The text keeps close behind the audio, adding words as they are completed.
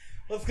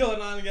What's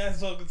going on,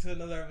 guys? Welcome to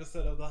another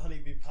episode of the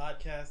Honeybee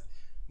Podcast.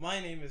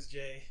 My name is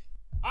Jay.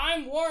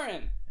 I'm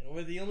Warren. And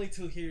we're the only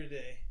two here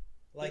today,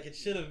 like it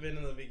should have been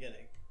in the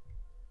beginning.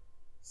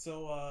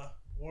 So,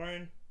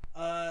 Warren,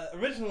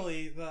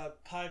 originally the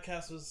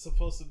podcast was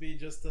supposed to be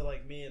just the,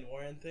 me and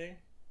Warren thing,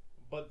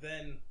 but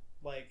then,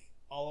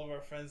 all of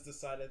our friends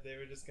decided they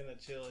were just gonna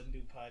chill and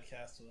do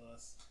podcasts with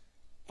us.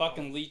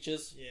 Fucking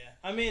leeches. Yeah.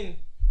 I mean,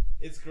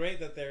 it's great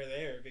that they're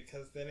there,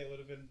 because then it would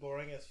have been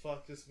boring as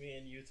fuck just me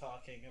and you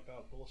talking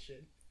about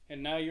bullshit.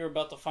 And now you're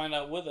about to find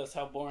out with us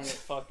how boring it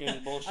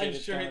fucking bullshit I'm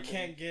is. sure it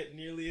can't get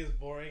nearly as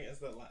boring as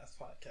the last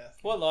podcast.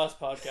 What last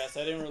podcast?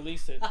 I didn't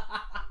release it.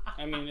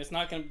 I mean, it's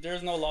not gonna.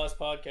 There's no last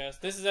podcast.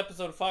 This is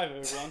episode 5,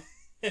 everyone.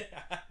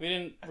 We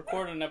didn't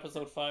record an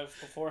episode 5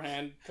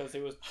 beforehand because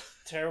it was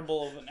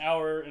terrible of an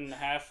hour and a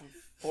half,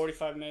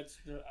 45 minutes.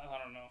 I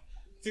don't know.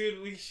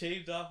 Dude, we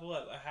shaved off,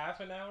 a half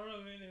an hour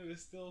of it? It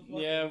was still fucking...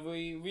 Yeah,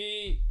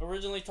 we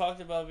originally talked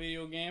about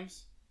video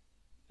games.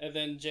 And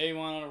then Jay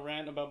went on a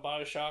rant about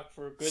Bioshock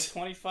for a good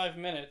 25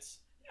 minutes.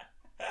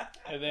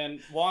 And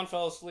then Juan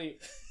fell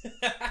asleep.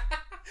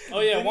 Oh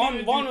yeah,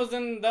 Juan was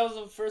in. That was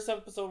the first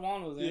episode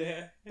Juan was in.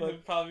 Yeah,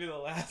 but probably the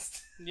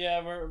last.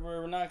 Yeah,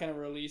 we're not gonna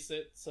release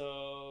it.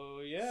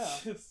 So yeah,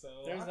 so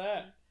there's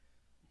that.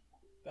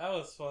 That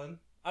was fun.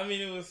 I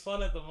mean, it was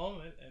fun at the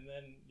moment, and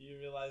then you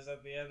realize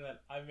at the end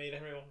that I made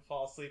everyone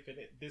fall asleep and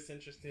it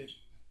disinterested.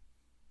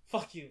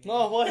 Fuck you.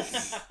 No, what?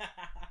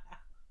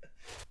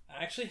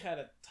 I actually had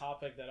a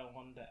topic that I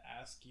wanted to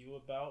ask you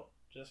about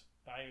just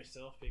by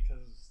yourself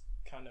because it's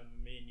kind of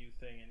a me and you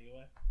thing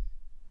anyway.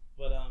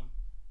 But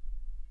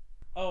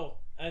I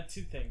had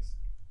 2 things.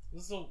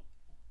 This is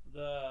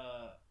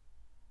the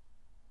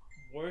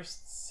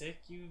worst sick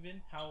you've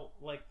been. How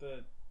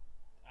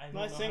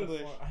Nice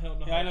English. I don't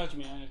know. Yeah, I know what you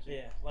mean.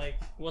 Yeah,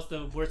 what's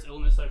the worst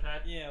illness I've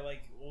had? Yeah, what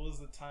was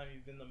the time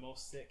you've been the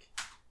most sick?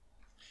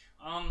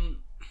 I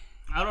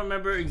don't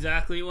remember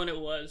exactly when it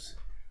was,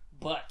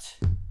 but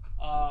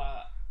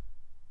I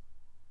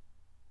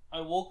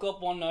woke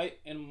up one night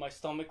and my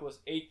stomach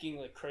was aching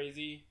like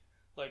crazy.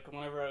 Like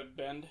whenever I would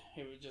bend,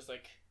 it would just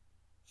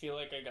feel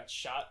like I got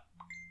shot.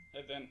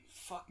 And then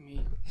fuck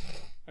me,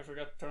 I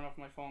forgot to turn off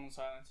my phone in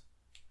silence.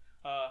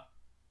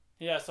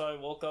 Yeah, so I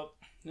woke up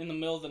in the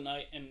middle of the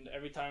night, and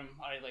every time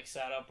I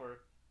sat up or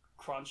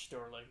crunched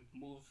or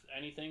moved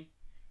anything,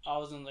 I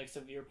was in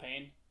severe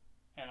pain,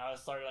 and I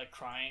started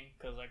crying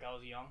because I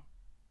was young.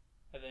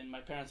 And then my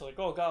parents were like,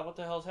 "Oh God, what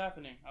the hell's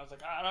happening?" I was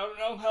like, "I don't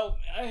know, help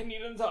me! I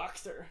need a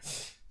doctor."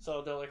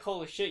 So they're like,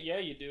 "Holy shit, yeah,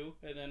 you do."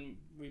 And then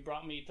we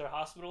brought me to the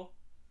hospital,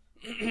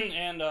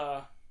 and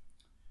I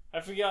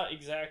forgot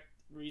exact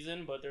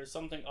reason, but there's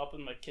something up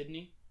in my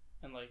kidney,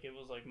 and it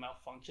was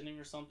malfunctioning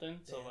or something.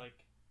 So yeah.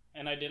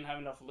 And I didn't have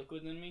enough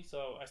liquid in me,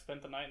 so I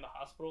spent the night in the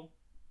hospital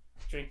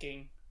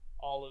drinking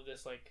all of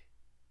this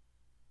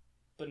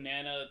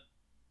banana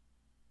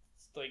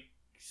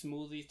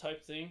smoothie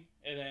type thing.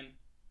 And then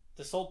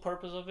the sole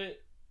purpose of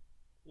it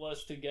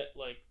was to get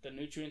the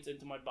nutrients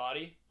into my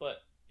body,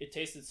 but it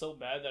tasted so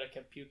bad that I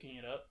kept puking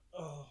it up.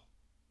 Oh.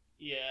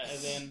 Yeah,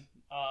 and then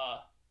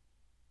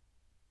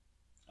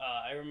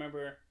I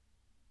remember,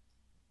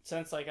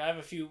 since I have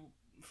a few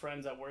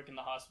friends that work in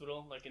the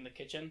hospital, in the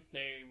kitchen,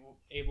 they were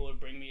able to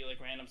bring me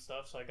random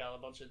stuff, so I got a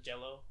bunch of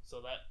Jello,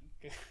 so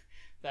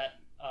that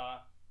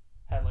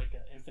had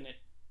an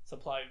infinite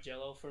supply of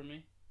Jello for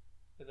me.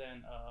 And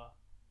then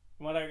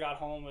when I got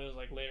home, it was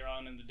later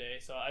on in the day,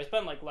 so I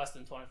spent less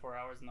than 24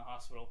 hours in the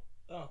hospital.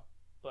 Oh.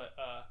 But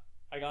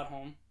I got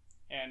home,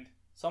 and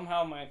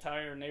somehow my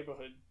entire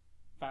neighborhood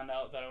found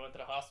out that I went to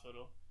the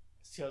hospital.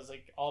 Because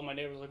all my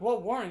neighbors were like, "Whoa,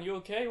 Warren, you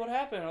okay? What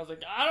happened?" And I was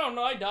like, "I don't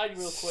know, I died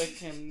real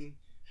quick, and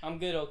I'm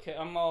good, okay.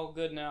 I'm all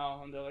good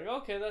now." And they're like,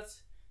 "Okay,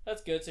 that's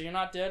good. So you're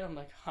not dead?" I'm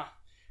like,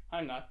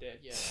 I'm not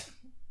dead yet.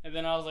 And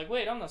then I was like,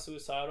 "Wait, I'm not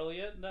suicidal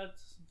yet.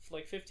 That's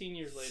 15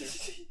 years later."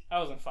 I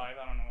wasn't 5.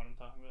 I don't know what I'm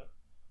talking about.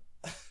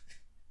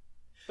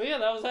 But yeah,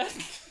 that was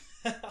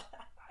that.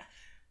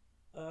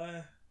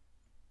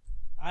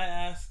 I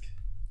ask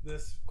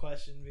this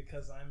question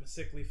because I'm a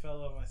sickly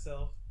fellow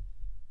myself.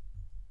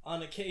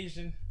 On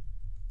occasion,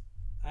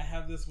 I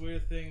have this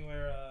weird thing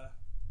where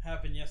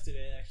happened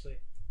yesterday actually,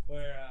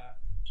 where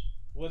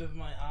one of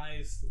my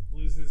eyes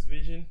loses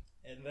vision,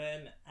 and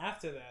then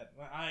after that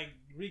my eye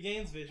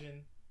regains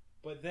vision,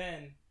 but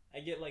then I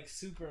get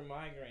super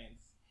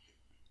migraines.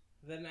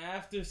 Then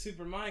after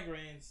super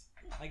migraines,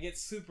 I get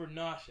super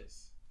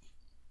nauseous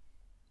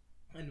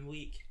and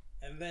weak,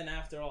 and then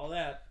after all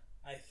that,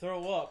 I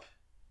throw up,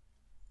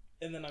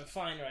 and then I'm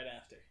fine right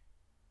after.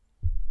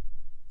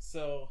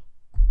 So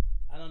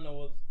I don't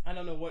know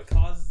what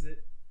causes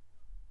it.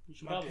 You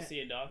should probably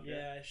see a doctor.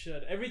 Yeah, I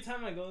should. Every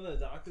time I go to the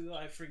doctor, though,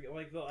 I forget.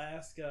 They'll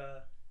ask,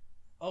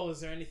 "Oh, is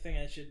there anything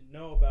I should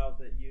know about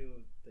that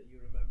you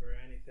remember or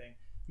anything?"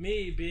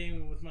 Me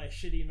being with my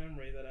shitty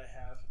memory that I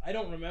have, I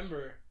don't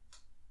remember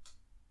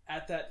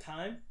at that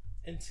time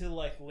until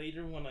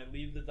later when I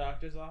leave the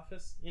doctor's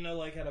office.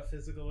 At a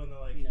physical, and they're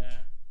like,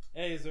 "Yeah,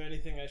 hey, is there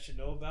anything I should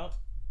know about?"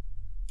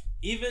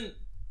 Even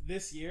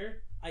this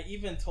year, I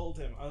even told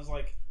him, I was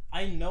like,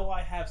 I know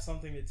I have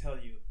something to tell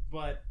you,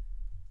 but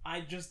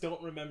I just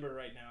don't remember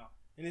right now.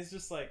 And it's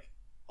just like,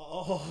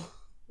 oh.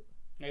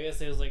 I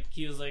guess it was like,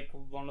 he was like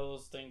one of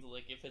those things,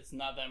 like, if it's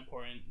not that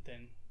important,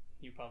 then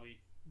you probably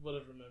would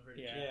have remembered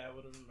it. Yeah. I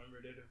would have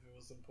remembered it if it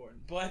was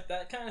important. But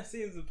that kind of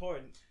seems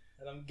important.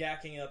 And I'm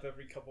gacking up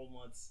every couple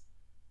months.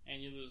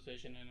 And you lose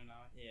vision in an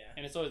eye. Yeah.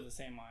 And it's always the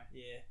same eye.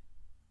 Yeah.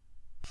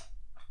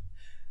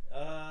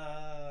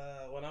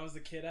 When I was a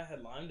kid, I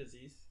had Lyme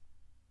disease.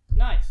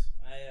 Nice.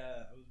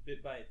 I was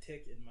bit by a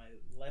tick in my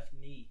left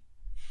knee.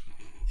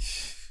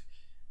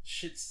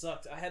 Shit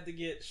sucked. I had to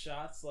get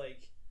shots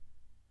like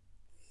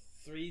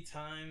 3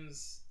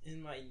 times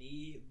in my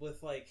knee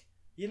with like,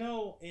 you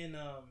know, in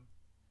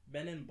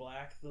Men in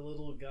Black, the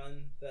little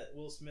gun that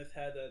Will Smith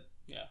had that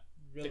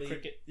really the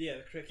cricket. Yeah,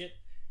 the cricket.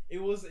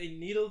 It was a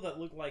needle that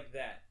looked like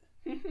that.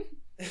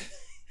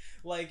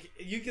 Like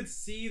you could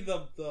see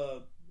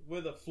the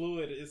where the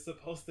fluid is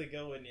supposed to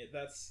go in it.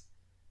 That's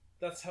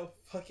how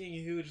fucking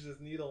huge this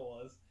needle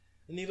was.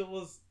 The needle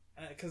was,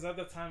 because at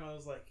the time I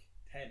was like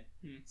 10,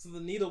 so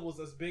the needle was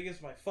as big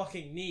as my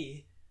fucking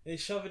knee. They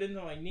shove it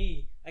into my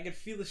knee. I could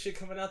feel the shit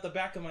coming out the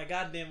back of my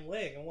goddamn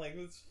leg. I'm like,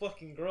 this is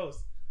fucking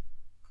gross.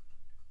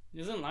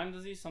 Isn't Lyme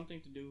disease something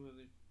to do with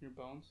your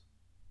bones?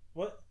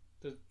 What?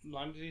 Does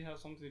Lyme disease have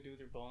something to do with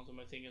your bones? Or am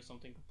I thinking of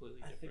something completely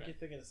different? I think you're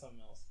thinking of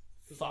something else.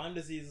 Because Lyme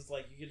disease is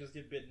like, you could just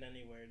get bitten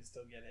anywhere and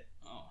still get it.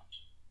 Oh.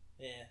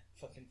 Yeah,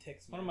 fucking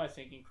ticks, man. What am I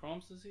thinking?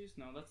 Crohn's disease?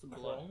 No, that's the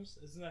blood. Crohn's?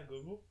 Isn't that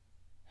Google?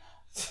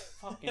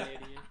 Fucking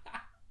idiot.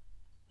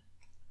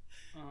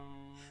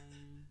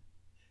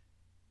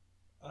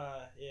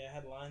 Yeah, I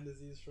had Lyme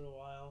disease for a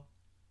while.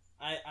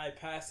 I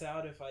pass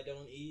out if I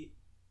don't eat.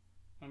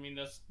 I mean,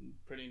 that's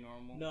pretty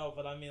normal. No,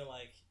 but I mean,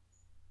 like,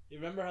 you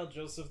remember how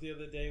Joseph the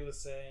other day was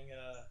saying,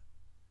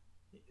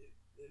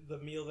 the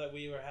meal that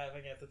we were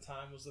having at the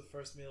time was the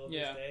first meal of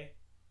his day?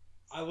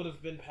 I would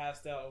have been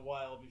passed out a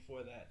while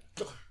before that.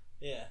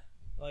 Yeah.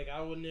 Like,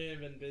 I wouldn't have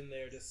even been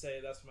there to say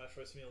that's my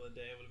first meal of the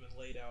day. I would have been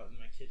laid out in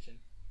my kitchen.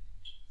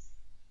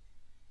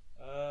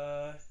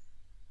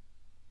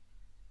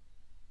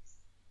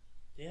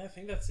 Yeah, I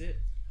think that's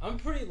it. I'm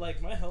pretty,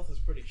 like, my health is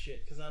pretty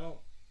shit, because I don't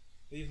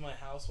leave my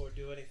house or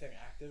do anything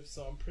active,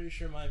 so I'm pretty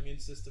sure my immune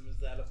system is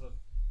that of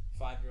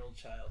a 5-year-old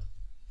child.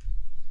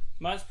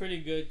 Mine's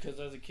pretty good, because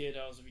as a kid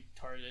I was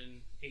retarded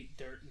and ate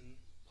dirt and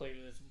played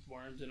with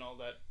worms and all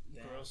that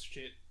gross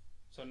shit.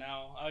 So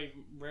now I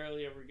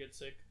rarely ever get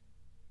sick.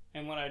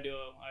 And when I do,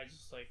 I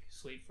just, like,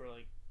 sleep for,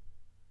 like,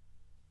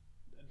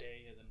 a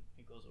day and then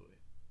it goes away.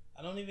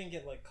 I don't even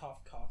get, like,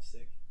 cough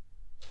sick.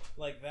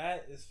 Like,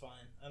 that is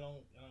fine. I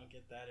don't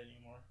get that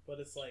anymore. But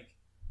it's like,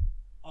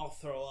 I'll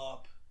throw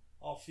up.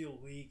 I'll feel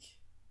weak.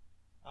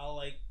 I'll,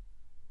 like,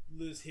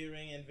 lose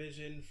hearing and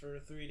vision for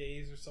 3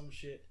 days or some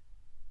shit.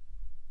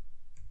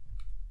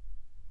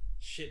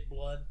 Shit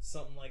blood.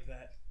 Something like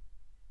that.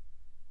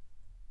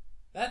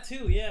 That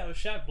too, yeah. I was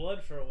shot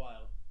blood for a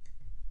while.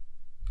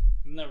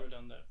 I've never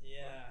done that before.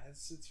 Yeah,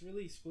 it's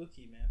really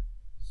spooky, man.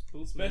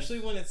 Spooky. Especially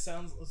when it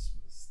smells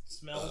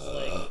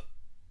like...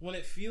 When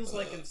it feels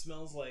like and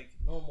smells like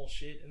normal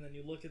shit, and then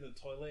you look in the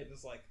toilet and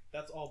it's like,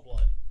 that's all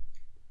blood.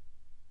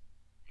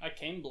 I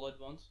came blood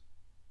once.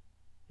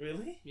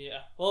 Really? Yeah.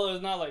 Well, it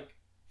was not like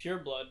pure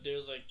blood. There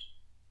was like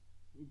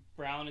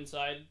brown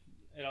inside,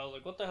 and I was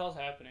like, what the hell's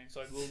happening?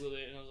 So I Googled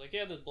it, and I was like,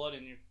 yeah, there's blood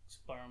in your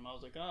sperm. I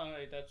was like, oh,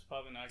 alright, that's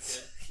probably not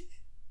good.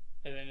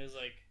 And then it was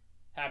like,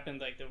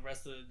 happened like the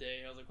rest of the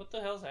day. I was like, what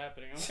the hell's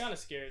happening? I'm kind of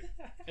scared.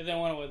 And then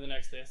went away the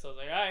next day. So I was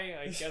like,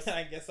 I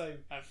guess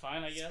I'm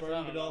fine, I guess.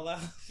 Spermed it all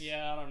out.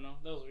 Yeah, I don't know.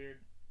 That was weird.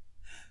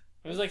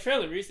 It was like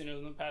fairly recent. It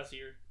was in the past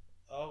year.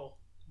 Oh.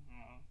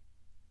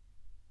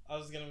 I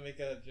was gonna make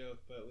a joke,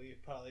 but we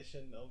probably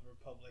shouldn't over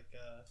public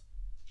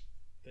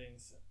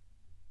things.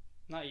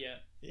 Not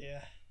yet.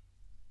 Yeah.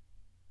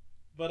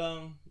 But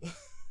I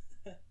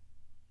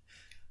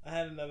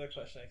had another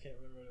question. I can't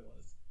remember what it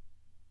was.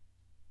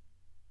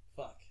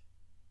 Fuck.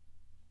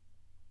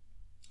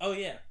 Oh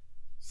yeah.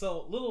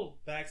 So, little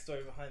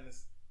backstory behind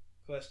this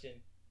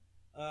question.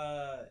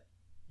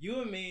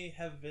 You and me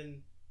have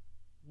been,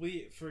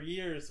 for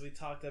years we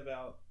talked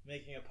about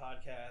making a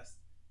podcast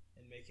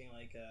and making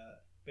like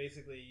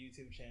basically a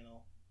YouTube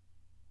channel.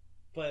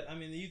 But I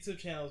mean, the YouTube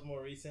channel is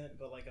more recent,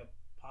 but like a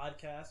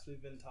podcast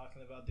we've been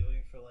talking about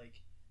doing for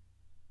like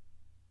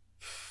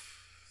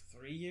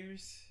 3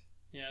 years.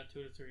 Yeah,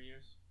 2 to 3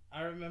 years.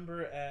 I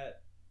remember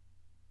at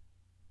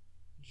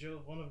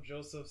one of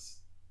Joseph's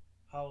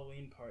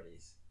Halloween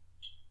parties,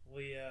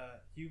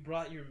 you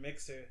brought your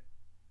mixer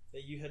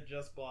that you had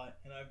just bought,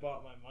 and I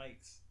bought my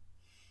mics.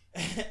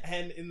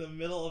 And in the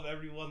middle of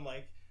everyone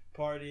like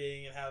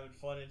partying and having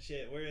fun and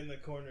shit, we're in the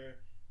corner,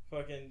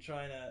 fucking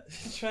trying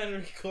to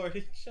record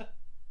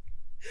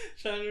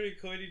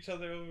each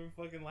other over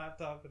fucking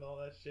laptop and all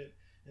that shit,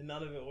 and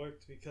none of it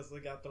worked because we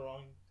got the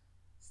wrong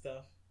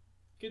stuff.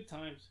 Good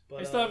times.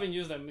 But I still haven't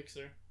used that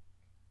mixer.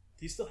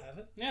 Do you still have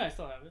it? Yeah, I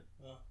still have it.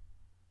 Oh.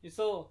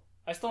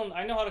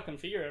 I know how to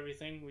configure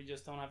everything. We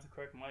just don't have the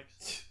correct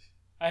mics.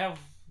 I have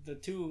the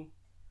 2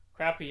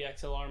 crappy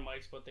XLR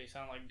mics, but they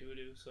sound like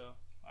doo-doo, so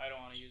I don't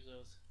want to use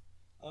those.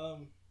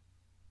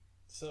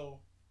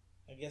 So,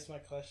 I guess my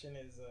question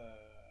is,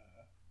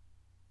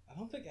 I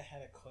don't think I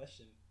had a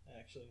question,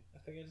 actually. I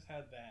think I just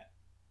had that.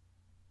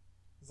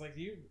 It's like,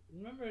 do you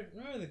remember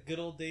the good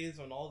old days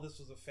when all this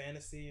was a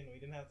fantasy and we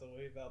didn't have to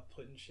worry about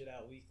putting shit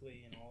out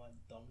weekly and all that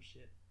dumb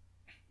shit?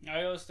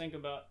 I always think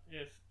about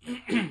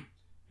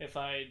if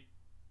I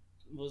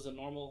was a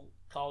normal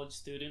college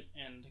student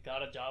and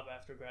got a job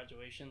after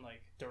graduation,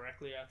 like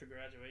directly after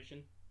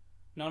graduation,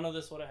 none of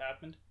this would have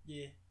happened.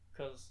 Yeah.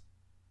 Because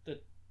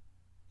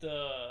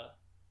the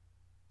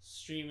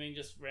streaming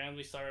just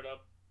randomly started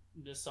up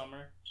this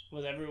summer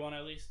with everyone,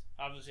 at least.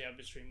 Obviously, I've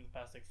been streaming the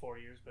past like 4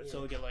 years, but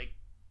still get like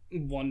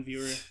one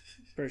viewer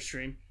per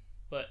stream.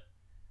 But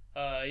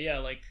yeah,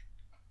 like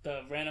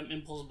the random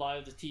impulse buy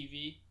of the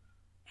TV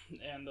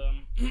and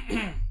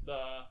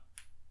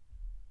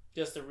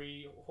just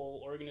the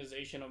whole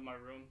organization of my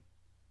room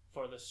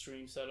for the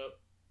stream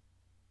setup,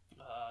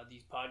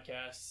 these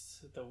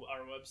podcasts,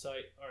 our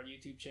website, our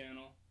YouTube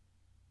channel.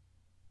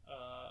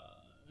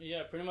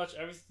 Yeah, pretty much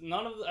everything.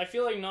 I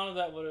feel like none of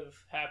that would have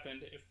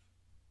happened if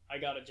I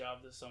got a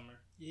job this summer.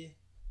 Yeah.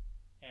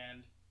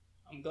 And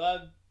I'm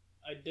glad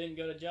I didn't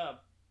get a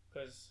job,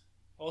 because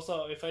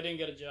also if I didn't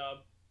get a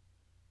job,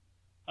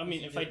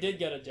 if I did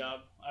get a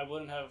job, I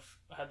wouldn't have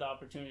had the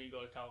opportunity to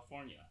go to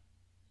California,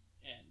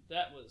 and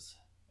that was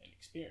an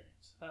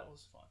experience. That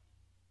was fun,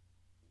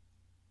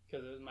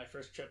 because it was my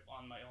first trip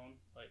on my own,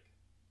 like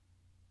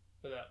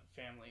without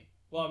family.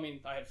 Well, I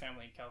mean, I had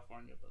family in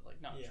California, but like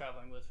not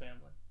traveling with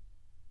family,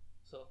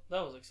 so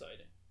that was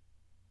exciting.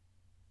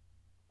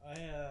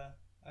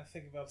 I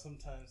think about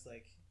sometimes,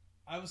 like,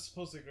 I was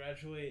supposed to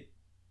graduate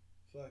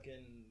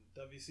fucking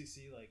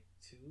WCC like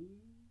 2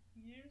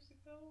 years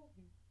ago.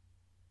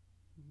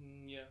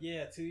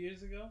 Yeah, 2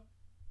 years ago.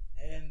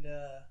 And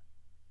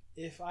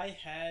if I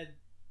had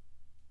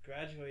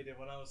graduated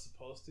when I was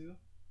supposed to,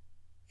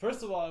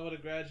 first of all, I would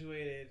have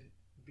graduated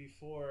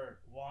before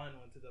Juan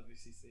went to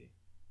WCC.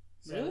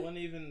 So really? I wouldn't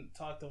even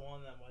talk to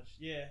Juan that much.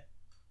 Yeah.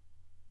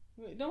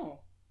 Wait,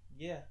 no.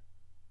 Yeah.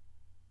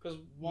 Because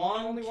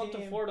Juan only went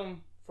to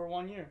Fordham for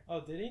 1 year.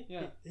 Oh, did he?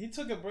 Yeah. He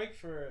took a break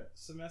for a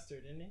semester,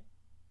 didn't he?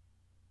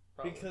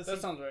 Probably. Because that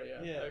sounds right,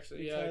 yeah.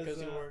 Actually, because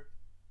he worked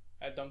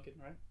at Dunkin',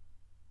 right?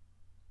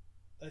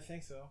 I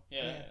think so.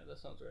 Yeah, that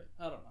sounds right.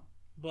 I don't know.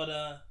 But,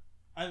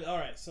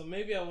 alright, so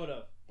maybe I would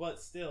have.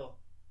 But still,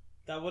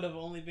 that would have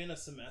only been a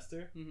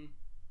semester. Mm-hmm.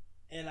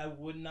 And I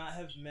would not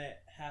have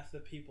met half the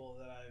people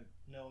that I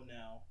know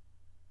now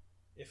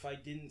if I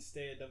didn't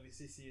stay at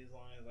WCC as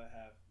long as I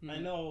have. Mm-hmm. I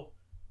know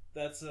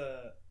that's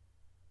a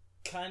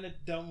kind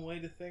of dumb way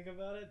to think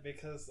about it,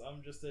 because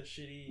I'm just a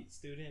shitty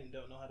student and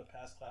don't know how to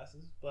pass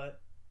classes.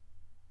 But,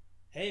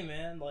 hey,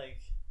 man, like,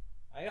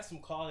 I got some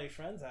quality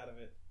friends out of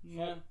it.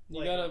 Yeah,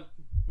 you gotta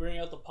bring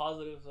out the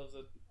positives of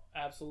the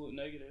absolute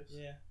negatives.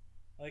 Yeah.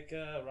 Like,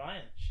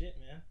 Ryan. Shit,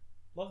 man.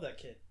 Love that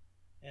kid.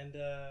 And,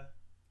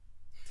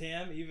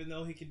 Tam, even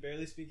though he can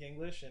barely speak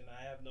English and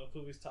I have no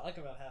clue what he's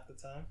talking about half the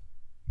time.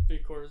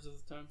 3/4 of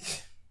the time.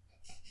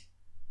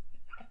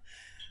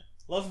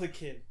 Love the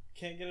kid.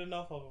 Can't get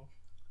enough of him.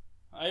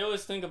 I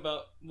always think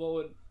about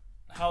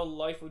how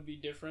life would be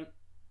different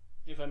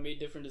if I made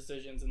different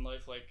decisions in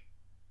life. Like,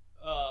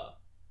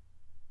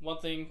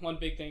 one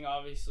big thing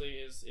obviously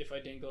is if I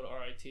didn't go to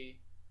RIT,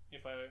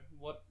 if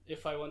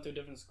I went to a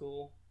different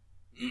school,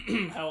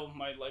 how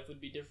my life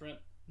would be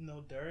different.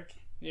 No Dirk.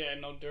 Yeah,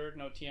 no Dirk,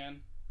 no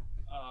Tien.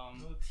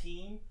 No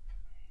team.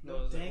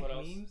 No dank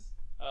memes.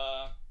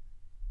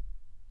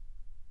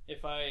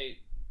 If I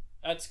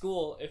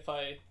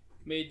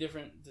made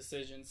different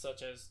decisions,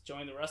 such as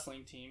join the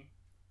wrestling team,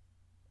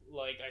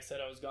 like I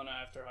said I was gonna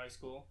after high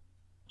school,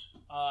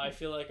 I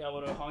feel like I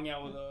would have hung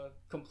out with a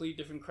complete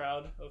different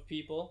crowd of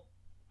people.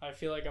 I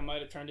feel like I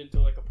might have turned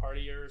into like a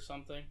partier or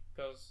something,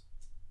 because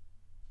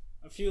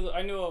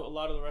I knew a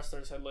lot of the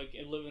wrestlers had like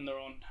live in their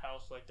own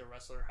house, like the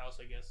wrestler house,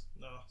 I guess.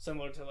 No.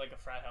 Similar to like a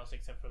frat house,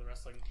 except for the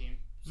wrestling team.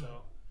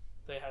 So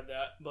they had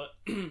that. But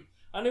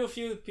I knew a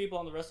few people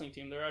on the wrestling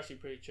team. They're actually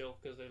pretty chill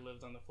because they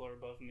lived on the floor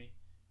above me.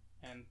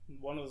 And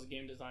one was a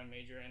game design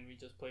major, and we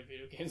just played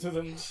video games with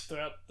them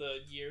throughout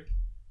the year.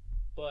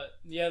 But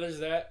yeah, there's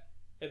that.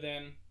 And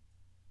then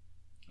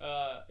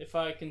if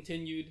I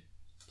continued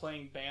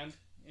playing band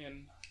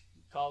in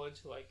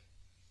college, like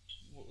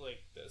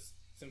this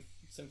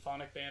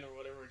symphonic band or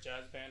whatever,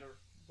 jazz band or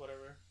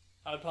whatever,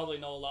 I would probably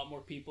know a lot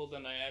more people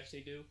than I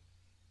actually do.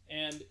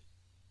 And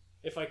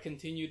if I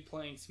continued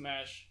playing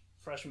Smash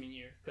freshman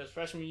year, because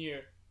freshman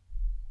year,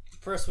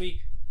 first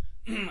week,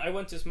 I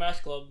went to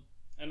Smash Club,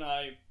 and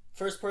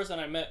first person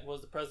I met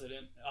was the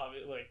president,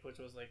 which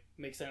was like,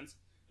 makes sense.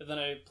 And then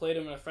I played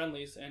him in a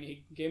friendlies, and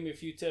he gave me a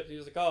few tips. He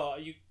was like, "Oh,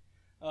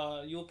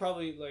 you'll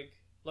probably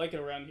like it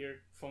around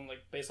here from like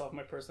based off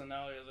my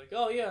personality." I was like,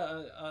 "Oh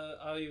yeah,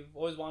 I've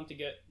always wanted to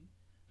get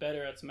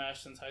better at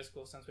Smash since high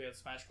school, since we had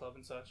Smash Club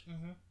and such."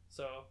 Mm-hmm.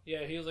 So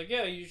yeah, he was like,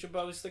 "Yeah, you should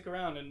probably stick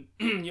around, and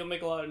you'll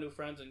make a lot of new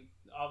friends and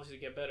obviously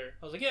get better."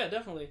 I was like, "Yeah,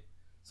 definitely."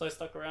 So I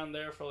stuck around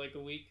there for like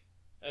a week,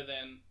 and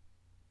then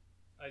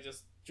I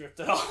just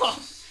drifted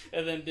off,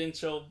 and then didn't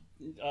show.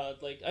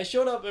 Like I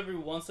showed up every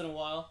once in a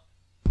while,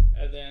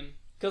 and then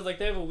because like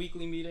they have a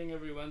weekly meeting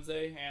every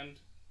Wednesday, and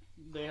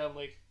they have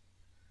like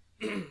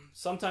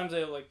sometimes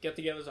they have like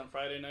get-togethers on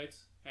Friday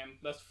nights, and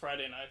that's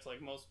Friday nights.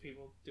 Like most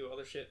people do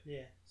other shit.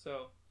 Yeah.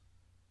 So,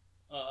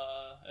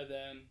 and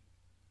then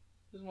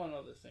there's one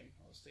other thing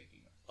I was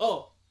thinking of.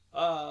 Oh,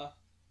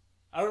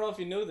 I don't know if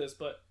you knew this,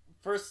 but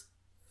first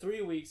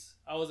 3 weeks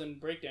I was in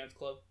breakdance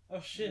club.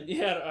 Oh shit.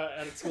 Yeah,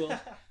 at school.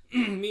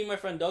 Me and my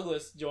friend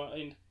Douglas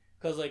joined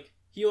because like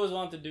he always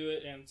wanted to do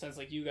it, and since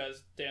like you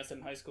guys danced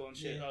in high school and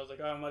shit, Yeah. I was like,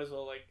 oh, I might as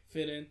well like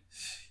fit in.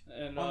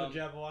 And I'm a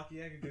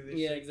Jabberwocky, I can do this.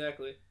 yeah, shit.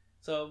 exactly.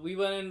 So we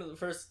went into the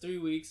first 3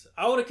 weeks.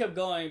 I would have kept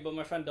going, but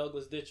my friend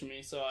Douglas ditched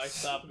me, so I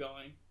stopped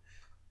going.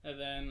 And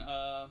then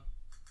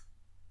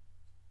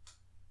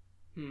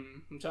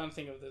I'm trying to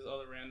think of those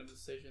other random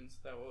decisions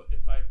that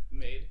if I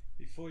made.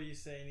 Before you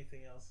say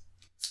anything else.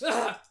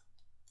 Alright,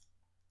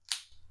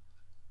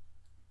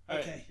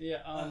 Okay.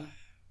 yeah.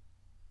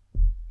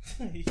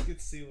 You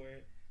could see where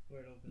it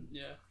opened.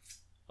 Yeah.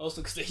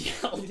 Also, because they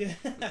yelled. Yeah.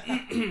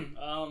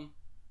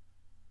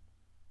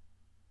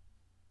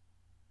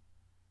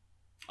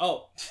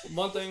 Oh,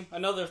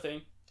 another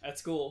thing at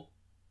school.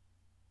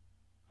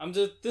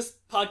 This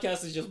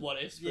podcast is just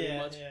what ifs pretty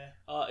much.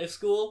 Yeah. If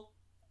school,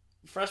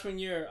 freshman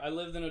year, I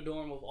lived in a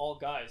dorm with all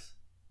guys.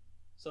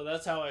 So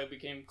that's how I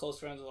became close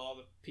friends with all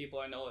the people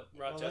I know at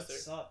Rochester.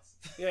 Well, that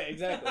sucks. Yeah,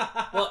 exactly.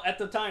 Well, at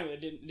the time, it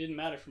didn't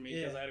matter for me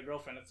because Yeah. I had a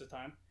girlfriend at the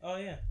time. Oh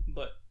yeah.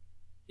 But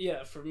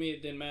yeah, for me,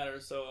 it didn't matter.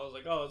 So I was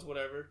like, oh, it's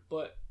whatever.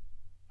 But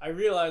I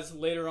realized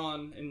later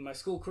on in my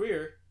school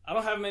career, I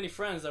don't have many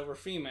friends that were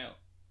female.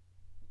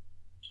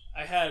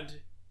 I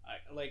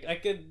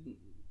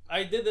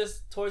did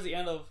this towards the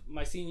end of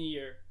my senior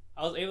year.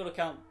 I was able to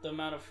count the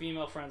amount of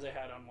female friends I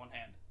had on one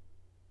hand.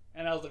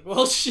 And I was like,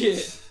 well,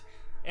 shit.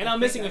 And I'm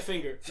missing a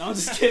finger. No, I'm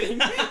just kidding.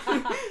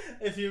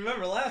 If you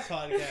remember last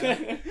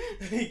podcast,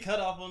 he cut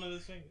off one of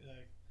his fingers.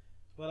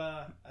 But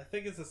I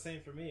think it's the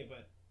same for me,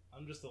 but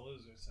I'm just a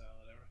loser, so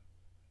whatever.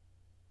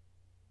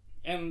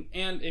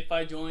 And if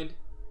I joined,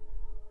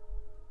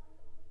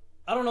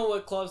 I don't know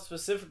what clubs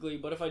specifically,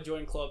 but if I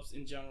joined clubs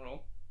in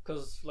general,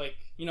 because like,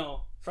 you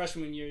know,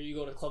 freshman year you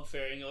go to club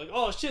fair and you're like,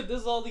 oh shit,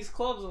 there's all these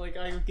clubs like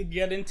I could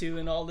get into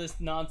and all this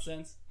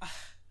nonsense.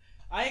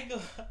 I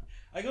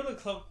go to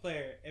club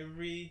fair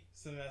every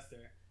semester,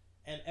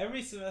 and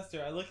every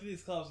semester I look at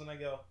these clubs and I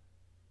go,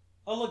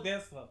 oh look,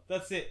 dance club,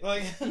 that's it.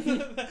 Like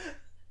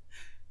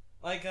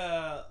like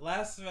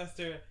last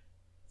semester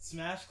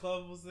Smash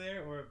Club was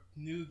there, or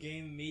New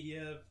Game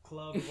Media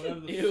Club, whatever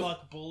the Ew.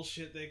 fuck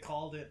bullshit they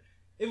called it.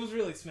 It was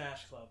really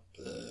Smash Club.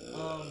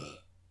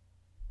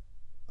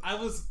 I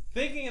was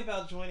thinking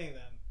about joining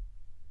them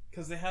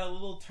because they had a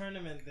little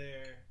tournament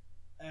there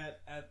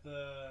at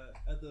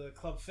the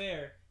club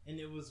fair, and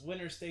it was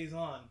winner stays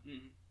on.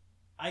 Mm.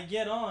 I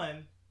get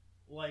on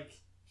like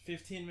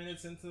 15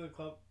 minutes into the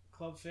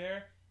club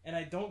fair, and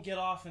I don't get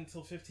off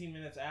until 15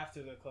 minutes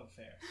after the club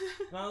fair.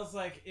 And I was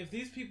like, if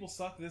these people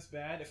suck this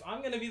bad, if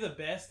I'm gonna be the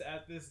best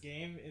at this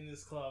game in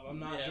this club, I'm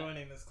not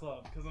joining this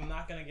club because I'm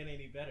not gonna get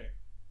any better.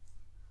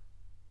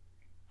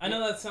 I know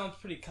that sounds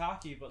pretty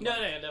cocky, but No,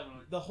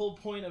 definitely. the whole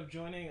point of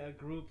joining a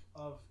group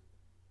of,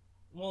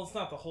 well, it's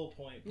not the whole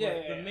point,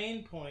 but the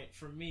main point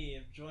for me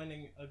of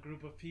joining a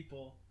group of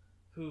people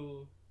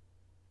who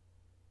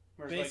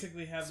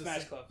basically have the Smash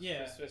same, clubs,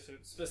 yeah,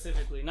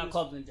 specifically, not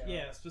clubs in general.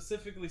 yeah,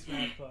 specifically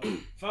Smash Club.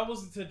 If I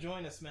was to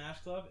join a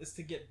Smash Club, it's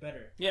to get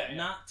better,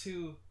 not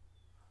to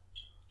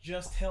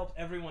just help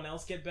everyone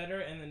else get better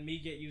and then me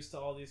get used to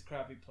all these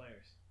crappy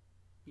players.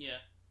 Yeah.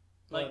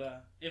 Like,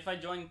 But, if I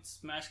joined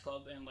Smash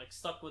Club and, like,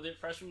 stuck with it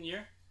freshman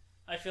year,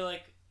 I feel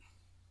like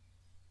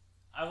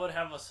I would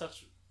have a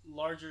such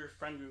larger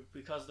friend group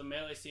because the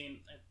Melee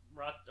scene at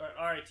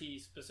RIT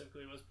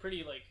specifically was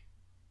pretty, like,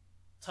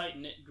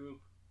 tight-knit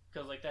group.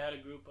 Because, like, they had a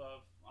group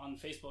on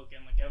Facebook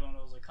and, like, everyone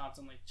was, like,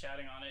 constantly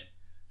chatting on it.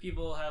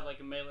 People have, like,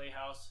 a Melee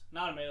house.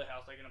 Not a Melee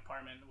house, like an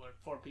apartment where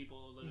 4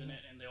 people live in it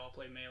and they all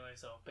play Melee.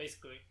 So,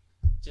 basically,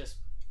 just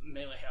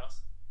Melee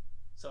house.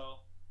 So...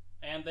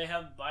 And they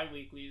have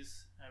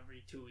bi-weeklies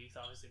every 2 weeks,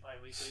 obviously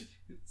bi-weekly.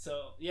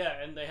 So,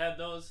 yeah, and they had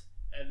those,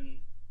 and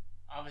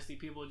obviously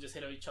people would just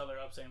hit each other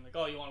up saying, like,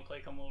 oh, you want to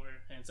play, come over.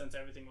 And since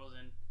everything was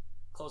in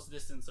close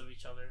distance of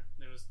each other,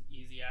 there was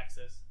easy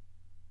access.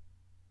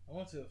 I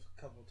went to a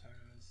couple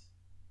tournaments.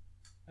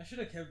 I should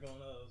have kept going to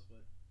those,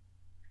 but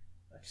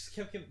I just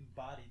kept getting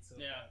bodied so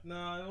bad.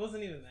 No, it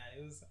wasn't even that.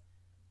 It was,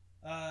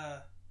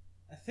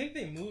 I think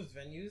they moved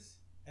venues,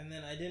 and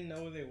then I didn't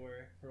know where they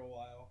were for a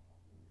while.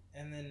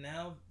 And then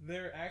now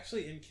they're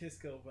actually in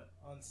Kisco, but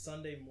on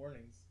Sunday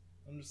mornings.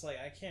 I'm just like,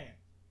 I can't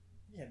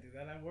do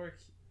that.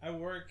 I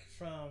work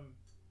from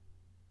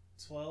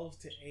 12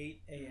 to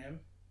 8 a.m.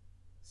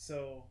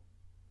 So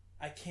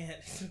I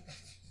can't.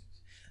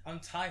 I'm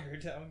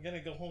tired. I'm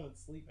gonna go home and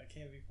sleep. I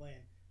can't be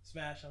playing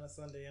Smash on a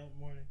Sunday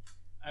morning.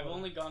 I've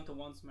only gone to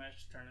one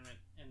Smash tournament,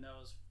 and that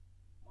was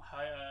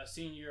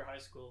senior year of high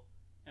school.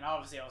 And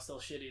obviously I was still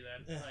shitty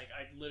then. Like,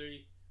 I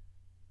literally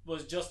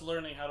was just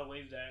learning how to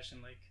wave dash,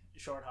 and like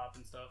short hop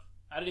and stuff.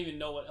 I didn't even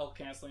know what L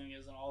canceling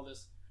is and all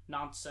this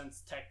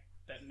nonsense tech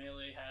that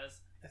Melee has.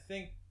 I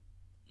think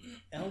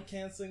L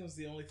canceling was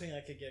the only thing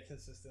I could get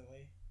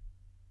consistently.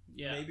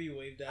 Yeah. Maybe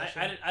wave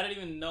dashing. I didn't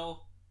even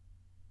know.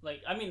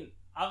 Like, I mean,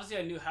 obviously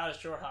I knew how to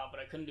short hop, but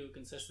I couldn't do it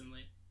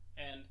consistently.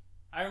 And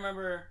I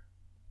remember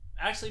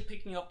actually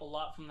picking up a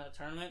lot from that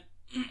tournament.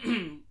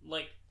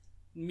 Like,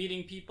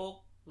 meeting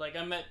people. Like,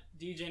 I met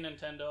DJ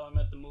Nintendo, I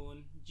met The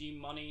Moon, G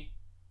Money.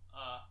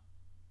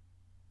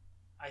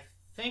 I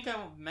think I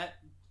met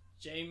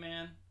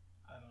J-Man.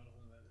 I don't know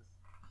who that is.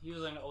 He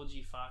was like an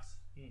OG Fox.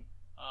 Hmm.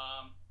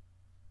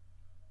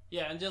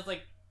 Yeah, and just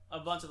like a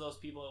bunch of those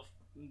people,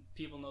 if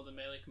people know the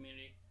Melee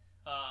community.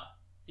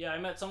 Yeah, I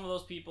met some of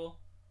those people,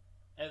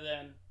 and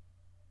then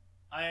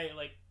I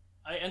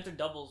entered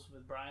doubles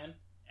with Brian,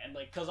 and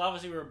like, cause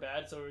obviously we were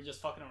bad, so we were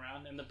just fucking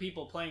around, and the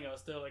people playing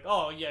us, they're like,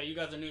 oh yeah, you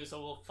guys are new,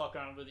 so we'll fuck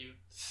around with you.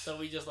 So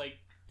we just like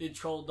did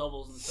troll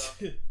doubles and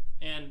stuff.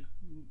 And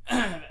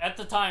at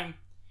the time,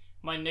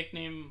 my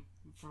nickname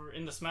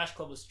in the Smash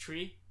Club was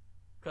Tree,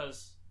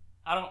 cause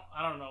I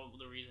don't know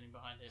the reasoning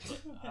behind it,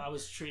 but I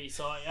was Tree,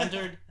 so I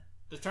entered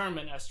the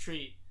tournament as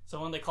Tree.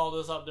 So when they called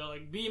us up, they're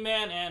like,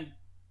 B-Man and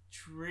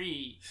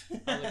Tree.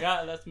 I was like,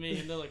 ah, that's me.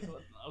 And they're like,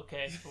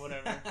 okay,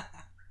 whatever.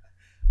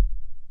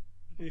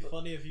 It'd be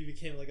funny if you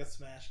became like a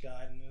Smash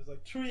guy and it was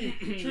like, Tree,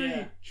 Tree,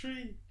 Yeah.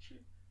 Tree.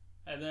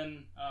 And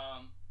then,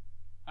 I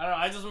don't know,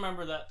 I just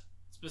remember that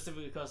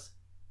specifically because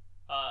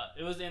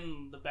it was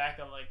in the back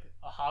of like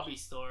a hobby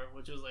store,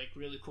 which was like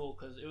really cool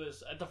because it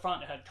was at the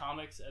front, it had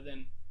comics, and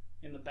then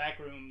in the back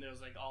room, there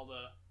was like all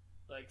the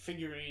like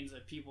figurines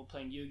of people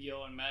playing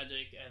Yu-Gi-Oh! And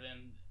Magic, and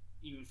then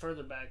even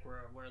further back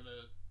where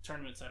the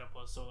tournament setup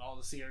was, so all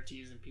the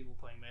CRTs and people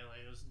playing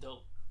Melee. It was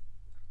dope.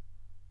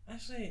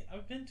 Actually,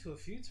 I've been to a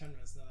few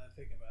tournaments now that I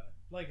think about it.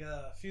 Like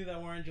a few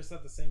that weren't just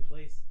at the same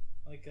place.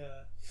 Like,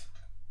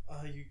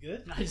 you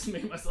good? I just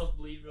made myself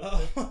bleed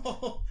real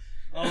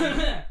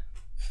quick.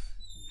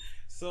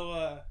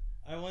 So,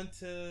 I went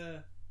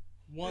to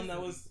one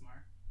that was... smart.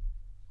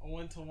 I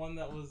went to one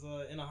that was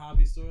in a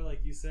hobby store,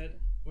 like you said,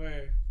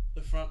 where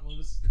the front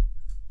was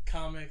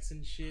comics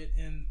and shit,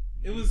 and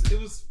it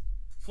was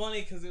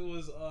funny because it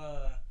was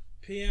a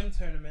PM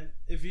tournament.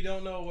 If you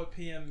don't know what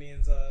PM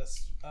means,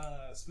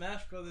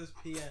 Smash Brothers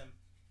PM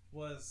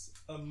was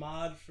a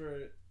mod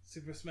for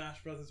Super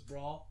Smash Brothers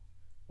Brawl,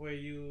 where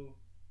you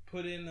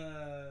put in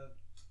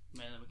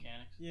Melee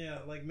mechanics. yeah,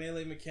 like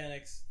melee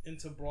mechanics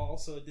into Brawl,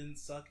 so it didn't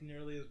suck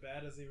nearly as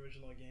bad as the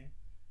original game.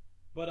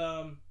 But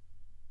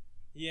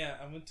yeah,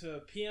 I went to a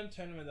PM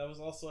tournament that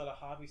was also at a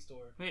hobby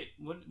store. Wait,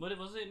 what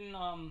was it in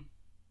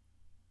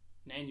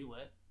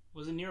Nanuet?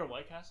 Was it near a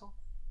White Castle?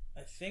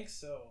 I think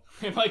so.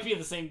 It might be in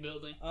the same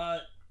building.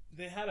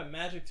 They had a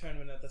Magic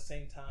tournament at the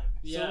same time. So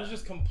Yeah. it was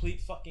just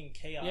complete fucking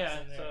chaos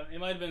Yeah, in there. so it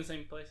might have been the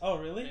same place. Oh,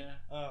 really? Yeah.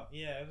 Oh,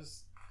 yeah, it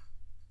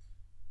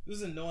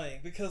was annoying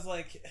because,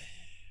 like,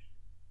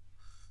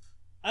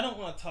 I don't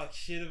want to talk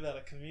shit about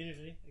a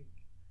community,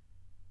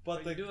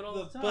 but you do it all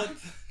the time. But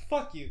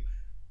fuck you.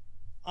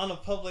 On a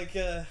public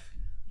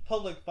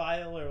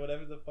file or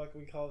whatever the fuck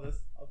we call this,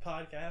 a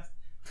podcast.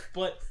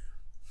 But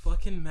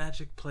fucking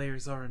Magic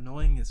players are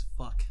annoying as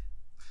fuck.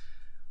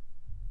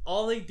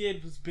 All they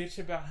did was bitch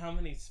about how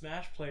many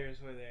Smash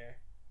players were there.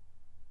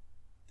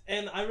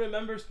 And I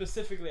remember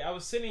specifically, I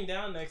was sitting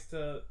down next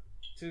to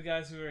two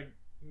guys who were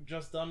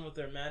just done with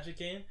their Magic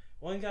game.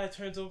 One guy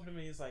turns over to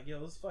me, he's like, yo,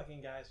 those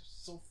fucking guys are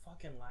so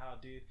fucking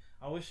loud, dude.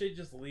 I wish they'd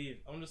just leave.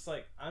 I'm just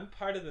like, I'm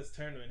part of this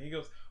tournament. He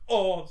goes,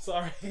 oh, I'm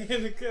sorry. And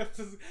he gets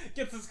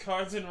his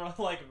cards and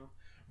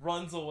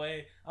runs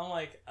away. I'm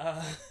like,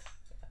 what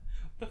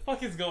the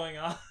fuck is going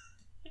on?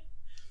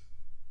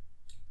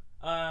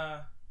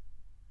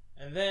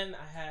 And then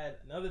I had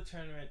another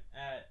tournament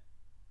at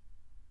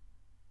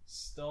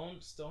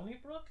Stony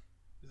Brook?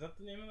 Is that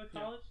the name of the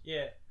college?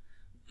 Yeah.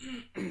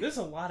 There's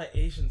a lot of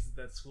Asians at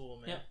that school,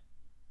 man.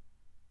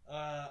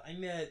 Yeah. I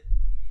met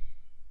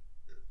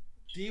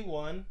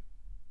D1.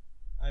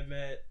 I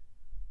met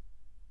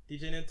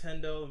DJ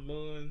Nintendo, The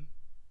Moon.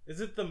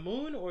 Is it The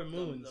Moon or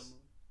Moons?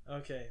 The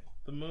Moon. Okay,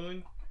 The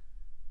Moon.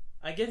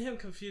 I get him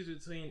confused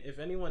between, if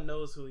anyone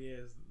knows who he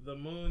is, The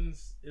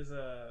Moons is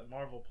a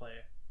Marvel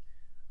player.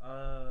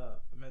 I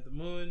met The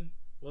Moon.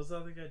 What was the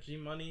other guy? G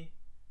Money.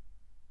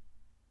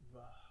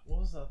 What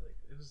was the other?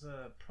 It was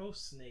a Pro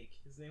Snake.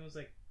 His name was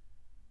like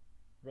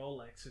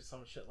Rolex or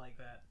some shit like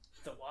that.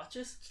 The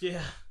watches?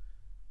 Yeah.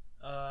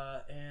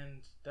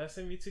 And did I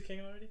say Mewtwo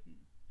King already?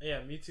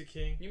 Yeah, Mewtwo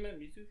King. You met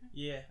Mewtwo King?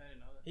 Yeah. I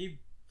didn't know that. He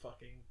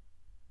fucking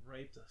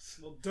raped us.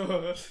 Well,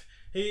 duh.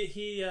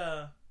 He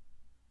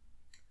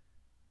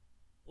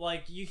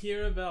like, you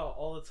hear about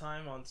all the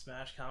time on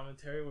Smash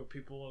commentary where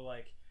people are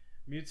like,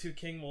 Mewtwo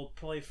King will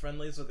play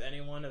friendlies with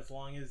anyone as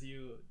long as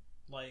you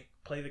like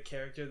play the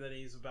character that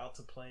he's about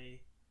to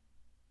play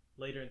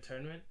later in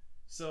tournament.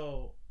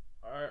 So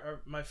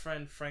my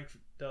friend Frank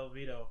Del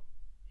Vito,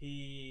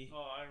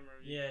 Oh, I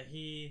remember. yeah,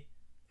 he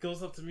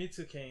goes up to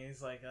Mewtwo King.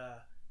 He's like,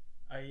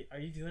 are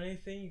you doing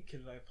anything? You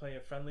can like play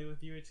a friendly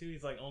with you or two.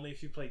 He's like, only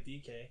if you play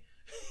DK.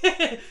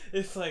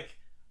 It's like,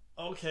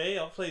 okay,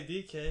 I'll play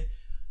DK.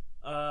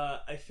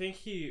 I think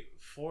he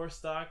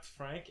 4-stocked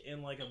Frank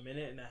in like a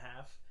minute and a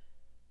half.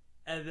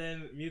 And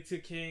then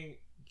Mewtwo King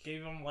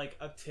gave him like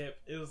a tip.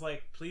 It was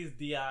like, please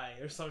DI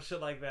or some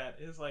shit like that.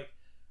 It was like,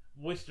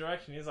 which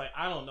direction? He's like,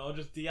 I don't know,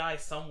 just DI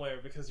somewhere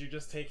because you're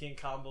just taking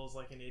combos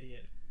like an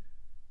idiot.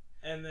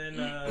 And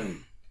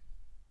then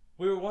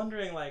we were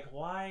wondering like,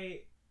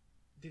 why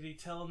did he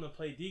tell him to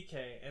play DK?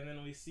 And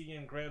then we see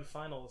in grand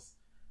finals,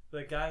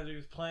 the guy that he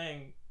was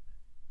playing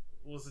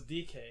was a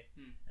DK.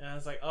 And I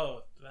was like,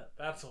 oh,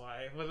 that's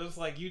why. But it was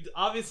like, you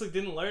obviously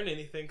didn't learn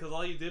anything because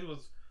all you did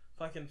was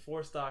fucking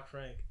 4-stock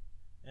Frank.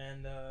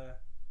 And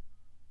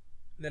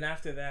then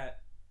after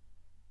that,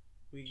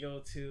 we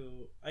go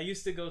to... I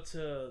used to go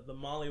to the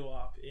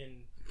Mollywop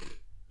in...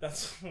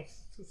 That's what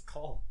it's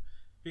called.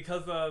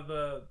 Because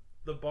the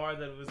bar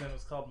that it was in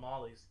was called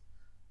Molly's.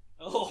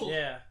 Oh.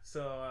 Yeah,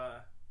 so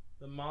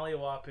the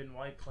Mollywop in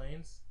White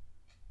Plains,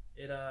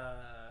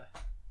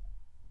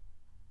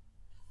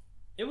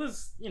 it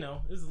was, you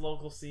know, it was a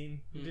local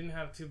scene. We didn't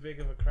have too big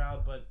of a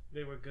crowd, but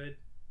they were good.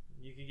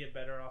 You could get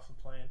better off of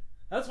playing.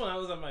 That's when I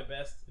was at my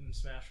best in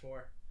Smash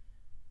 4.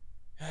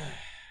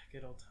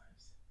 Good old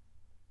times.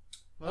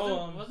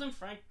 Wasn't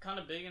Frank kind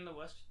of big in the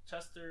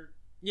Westchester?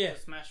 Yeah.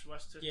 Smash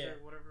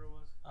Westchester, whatever it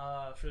was.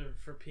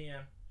 For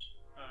PM.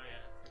 Oh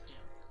yeah, for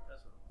PM.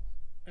 That's what it was.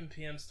 And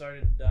PM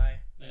started to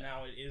die, and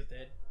now it is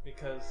dead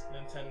because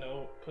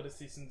Nintendo put a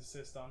cease and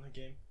desist on the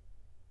game.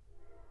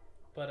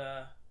 But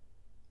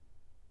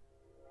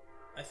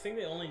I think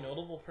the only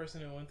notable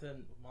person who went to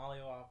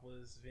Mollywop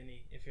was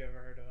Vinny, if you ever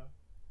heard of him.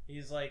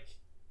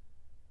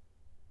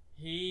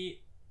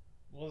 He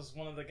was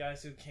one of the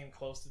guys who came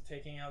close to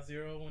taking out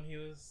Zero when he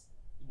was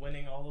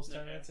winning all those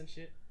tournaments and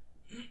shit.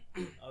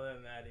 Other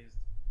than that, he's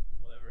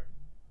whatever.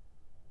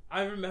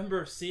 I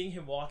remember seeing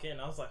him walk in.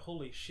 I was like,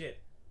 holy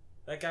shit.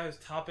 That guy was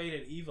top 8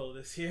 at EVO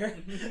this year.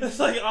 It's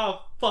like,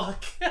 oh,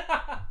 fuck.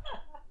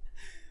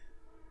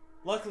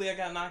 Luckily, I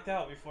got knocked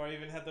out before I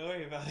even had to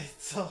worry about it,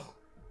 so...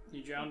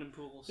 You drowned in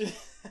pools.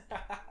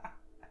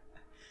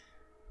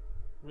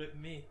 Rip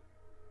me.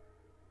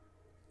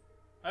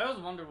 I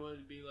always wonder what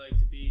it'd be like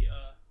to be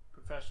a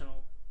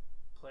professional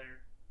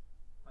player,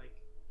 like,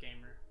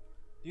 gamer.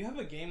 Do you have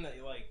a game that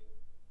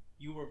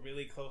you were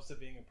really close to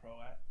being a pro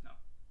at? No.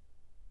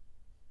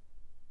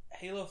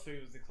 Halo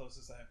 3 was the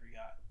closest I ever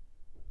got.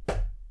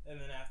 And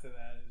then after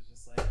that, it was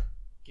just like,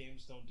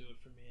 games don't do it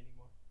for me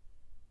anymore.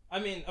 I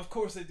mean, of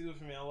course they do it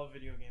for me. I love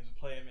video games and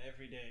play them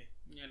every day.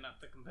 Yeah,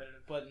 not the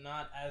competitive. But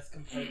not as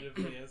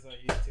competitively as I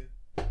used to.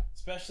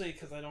 Especially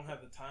because I don't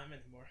have the time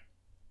anymore.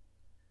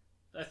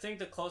 I think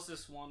the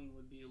closest one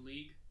would be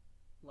League.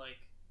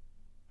 Like,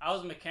 I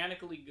was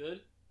mechanically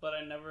good, but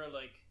I never,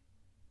 like,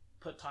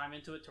 put time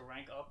into it to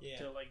rank up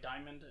to, like,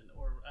 Diamond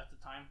or at the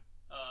time.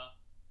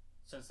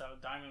 Since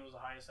Diamond was the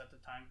highest at the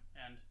time.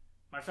 And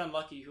my friend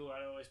Lucky, who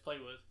I always play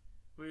with,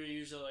 we would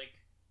usually, like,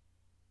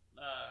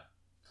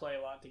 play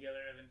a lot together.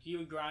 And then he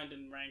would grind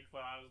and rank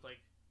while I was, like,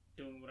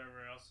 doing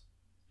whatever else.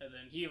 And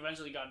then he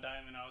eventually got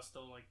Diamond. I was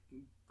still, like,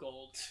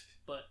 gold.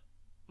 But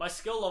my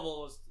skill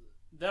level was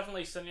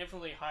definitely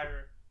significantly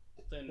higher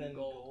than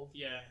gold.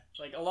 Yeah.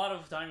 Like, a lot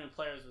of Diamond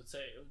players would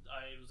say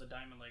I was a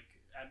Diamond, like,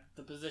 at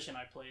the position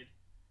I played.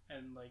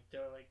 And, like, they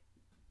were like...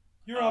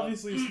 You're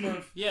obviously a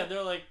Smurf. Yeah,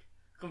 they're, like,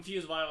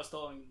 confused why I was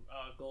still in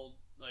gold,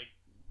 like,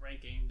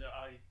 ranking.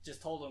 I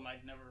just told them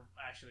I'd never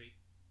actually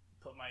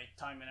put my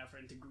time and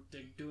effort into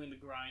doing the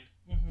grind.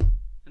 Mm-hmm.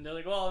 And they're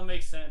like, well, it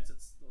makes sense.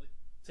 It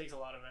takes a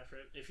lot of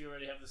effort. If you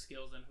already have the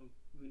skills, then who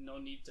no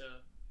need to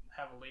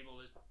have a label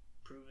to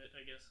prove it,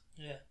 I guess.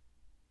 Yeah.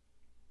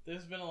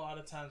 There's been a lot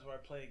of times where I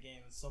play a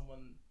game and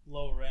someone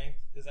low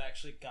ranked is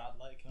actually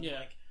godlike. I'm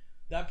like,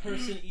 that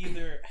person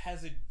either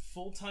has a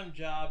full-time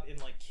job in,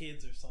 like,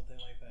 kids or something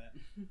like that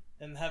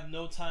and have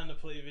no time to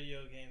play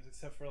video games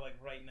except for, like,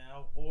 right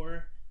now,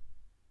 or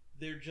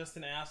they're just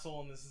an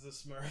asshole and this is a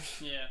Smurf.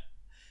 Yeah.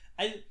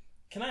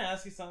 Can I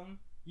ask you something?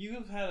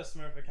 You've had a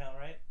Smurf account,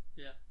 right?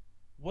 Yeah.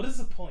 What is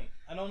the point?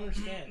 I don't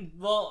understand.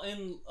 Well,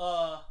 in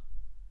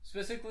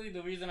specifically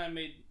the reason I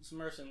made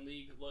Smurfs in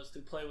League was to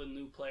play with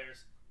new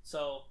players.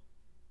 So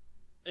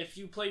if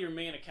you play your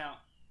main account,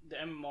 the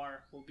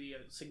MMR will be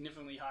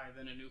significantly higher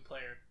than a new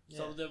player. Yeah.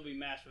 So they'll be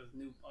matched with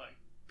new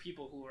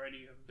people who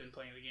already have been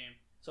playing the game.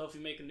 So if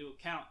you make a new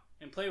account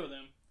and play with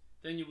them,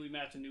 then you'll be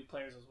matched with new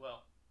players as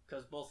well.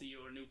 Because both of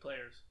you are new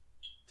players,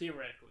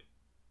 theoretically.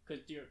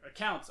 Because your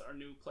accounts are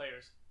new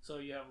players. So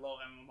you have low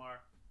MMR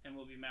and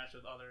will be matched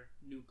with other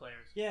new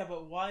players. Yeah,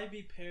 but why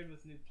be paired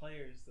with new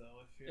players,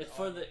 though? If you're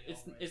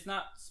it's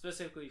not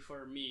specifically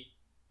for me.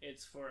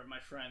 It's for my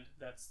friend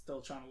that's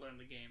still trying to learn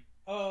the game.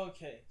 Oh,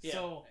 okay. Yeah.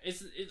 So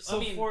if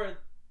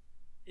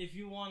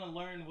you want to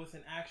learn with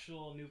an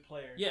actual new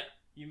player,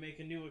 you make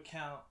a new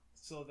account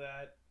so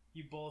that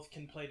you both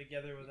can play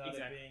together without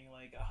it being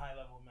like a high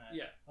level match.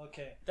 Yeah.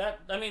 Okay.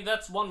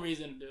 That's one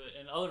reason to do it,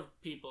 and other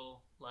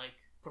people like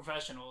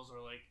professionals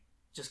or like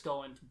just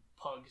go into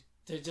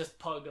just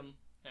pug them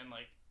and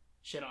like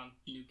shit on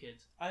new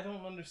kids. I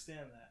don't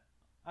understand that.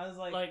 I was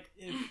like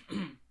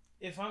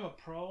if I'm a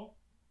pro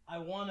I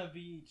want to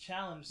be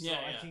challenged so Yeah,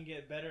 I yeah. can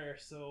get better.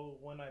 So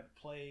when I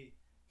play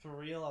for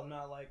real, I'm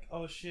not like,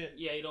 oh shit.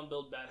 Yeah, you don't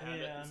build bad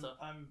habits Yeah, and stuff.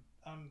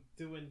 I'm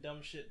doing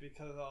dumb shit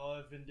because all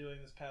I've been doing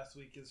this past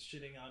week is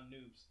shitting on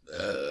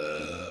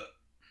noobs.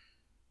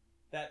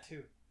 That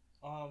too.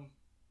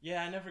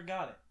 Yeah, I never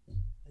got it.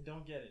 I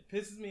don't get it.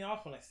 Pisses me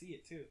off when I see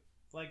it too.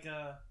 Like,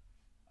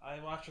 I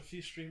watch a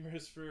few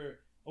streamers for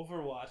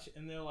Overwatch,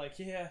 and they're like,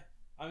 yeah,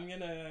 I'm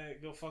gonna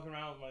go fuck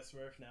around with my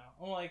Smurf now.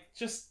 I'm like,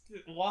 just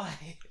why?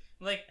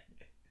 Like,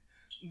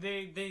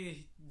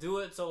 they do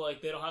it so,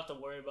 like, they don't have to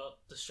worry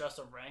about the stress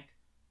of rank.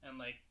 And,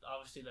 like,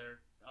 obviously their,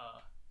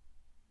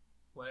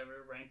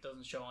 whatever, rank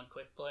doesn't show on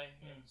quick play.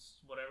 It's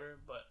whatever,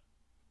 but,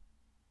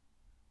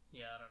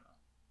 yeah, I don't know.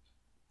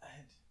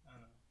 I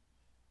don't know.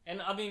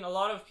 And, I mean, a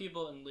lot of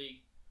people in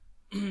League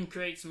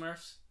create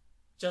Smurfs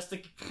just to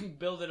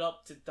build it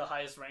up to the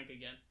highest rank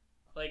again.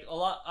 Like, a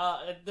lot,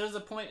 there's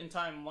a point in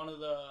time, one of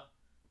the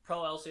pro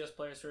LCS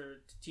players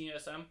for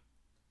TSM,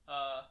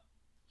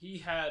 he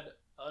had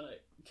an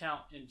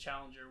account in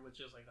Challenger,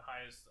 which is, like, the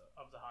highest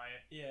of the high.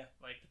 Yeah.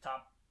 Like, the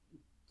top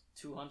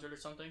 200 or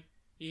something.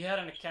 He had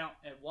an account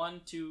at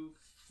 1, 2,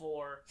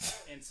 4,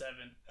 and 7.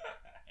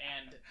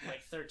 And,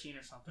 like, 13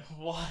 or something.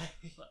 Why?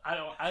 I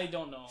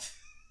don't know.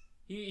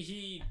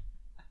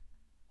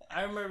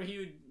 I remember he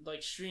would,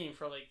 like, stream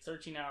for, like,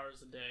 13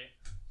 hours a day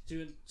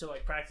to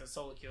like, practice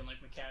solo queue and,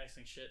 like, mechanics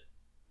and shit.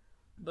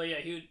 But, yeah,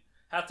 he would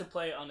have to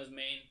play on his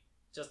main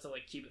just to,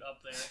 like, keep it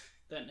up there.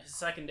 Then his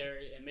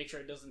secondary and make sure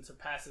it doesn't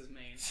surpass his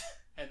main.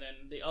 And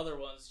then the other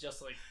ones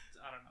just, like,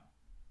 I don't know.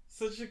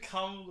 Such a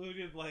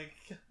convoluted, like,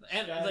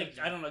 And, strategy. like,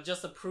 I don't know,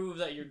 just to prove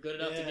that you're good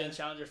enough to Yeah. get in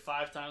Challenger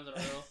 5 times in a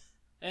row.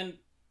 And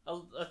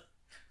a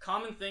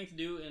common thing to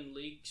do in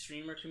League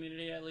streamer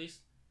community, at least,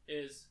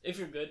 is, if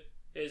you're good,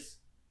 is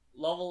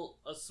level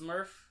a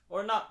Smurf,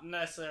 or not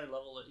necessarily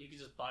level it, you can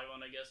just buy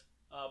one, I guess.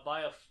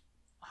 Buy a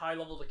high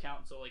leveled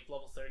account, so like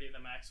level 30 the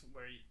max,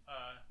 where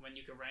when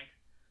you can rank.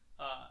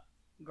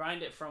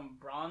 Grind it from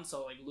bronze,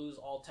 so like lose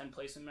all 10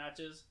 placement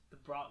matches, the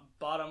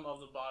bottom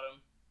of the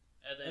bottom,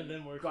 and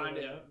then work grind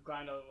your it, way up.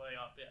 grind all the way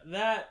up. Yeah,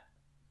 That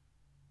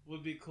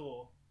would be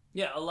cool.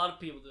 yeah, a lot of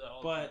people do that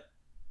all the time.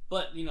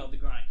 But, You know, the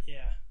grind.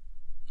 yeah.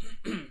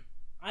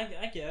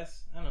 I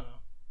guess. I don't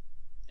know.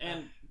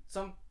 And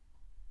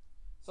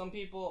some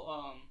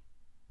people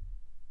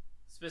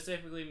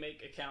specifically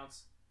make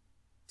accounts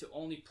to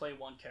only play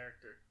one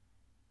character,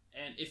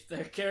 and if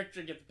their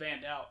character gets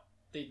banned out,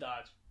 they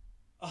dodge.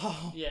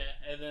 Oh. Yeah,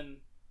 and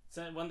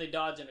then when they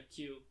dodge in a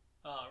queue,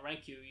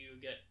 rank queue,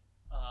 you get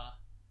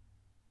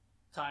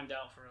timed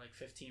out for like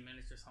 15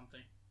 minutes or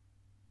something.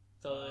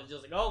 So they're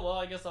just like, oh well,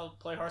 I guess I'll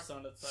play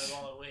Hearthstone outside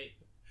while I wait.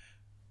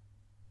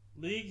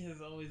 League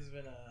has always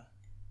been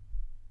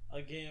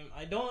a game.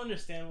 I don't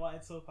understand why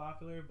it's so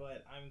popular,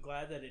 but I'm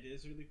glad that it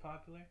is really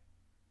popular,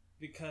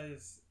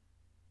 because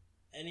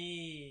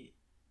any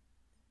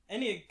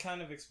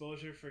kind of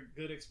exposure for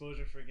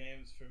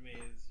games for me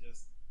is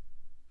just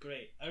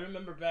great. I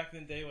remember back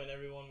in the day when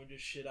everyone would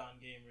just shit on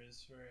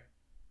gamers for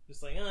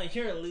just like, oh,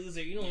 you're a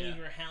loser, you don't leave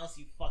your house,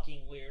 you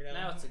fucking weirdo.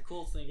 Now it's a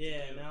cool thing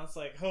to do. Now it's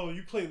like, oh,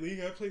 you play League,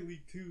 I play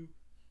League too.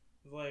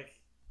 It's like,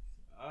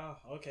 oh,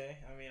 okay.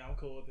 I mean, I'm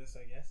cool with this,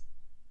 I guess.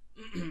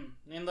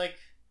 And like,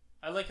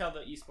 I like how the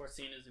esports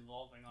scene is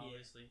evolving,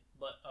 obviously.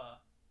 But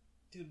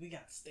dude, we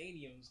got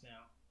stadiums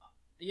now.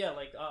 Yeah,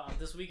 like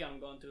this weekend I'm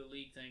going to a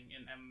League thing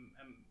in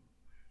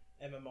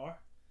MMR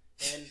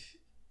in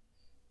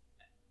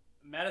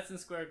Madison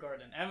Square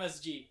Garden,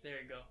 MSG.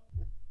 There you go.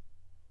 All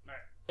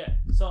right. Yeah.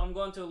 So I'm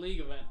going to a League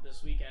event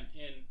this weekend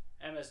in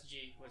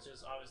MSG, which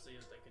is obviously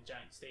just like a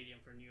giant stadium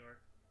for New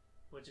York,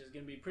 which is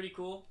gonna be pretty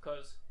cool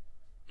because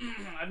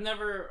I've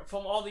never,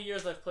 from all the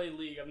years I've played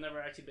League, I've never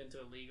actually been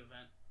to a League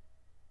event.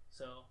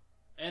 So,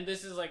 and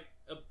this is like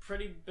a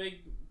pretty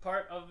big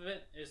part of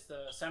it is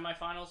the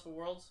semifinals for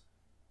Worlds.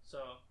 So,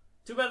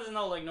 too bad there's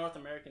no like North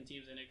American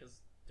teams in it because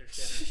they're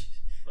shitters.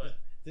 But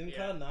didn't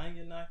Cloud9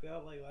 get knocked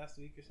out like last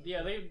week or something?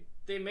 yeah,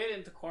 they made it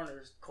into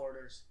quarters.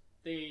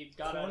 They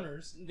got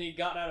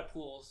out of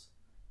pools,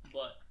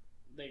 but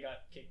they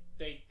got kicked.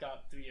 They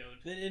got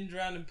 3-0'd. They didn't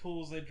drown in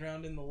pools. They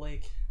drowned in the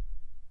lake.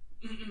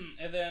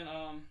 And then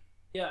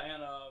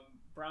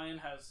Brian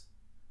has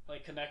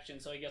like connection,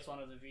 so he gets one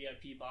of the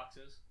VIP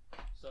boxes.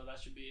 So that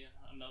should be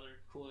another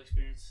cool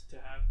experience to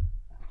have.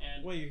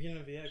 And wait, you're getting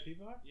a VIP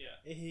box? Yeah.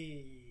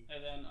 Hey.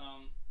 And then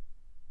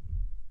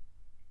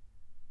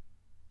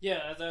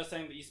yeah, as I was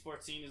saying, the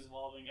esports scene is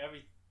evolving.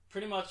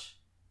 Pretty much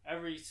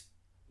every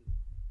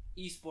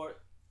esport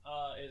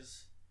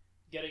is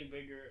getting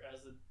bigger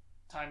as the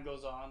time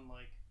goes on.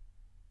 Like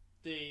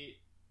the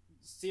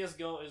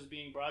CS:GO is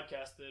being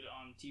broadcasted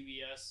on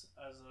TBS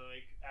as a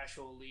like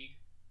actual league.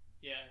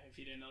 Yeah, if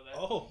you didn't know that.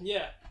 Oh.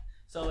 Yeah.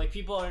 So like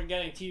people are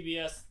getting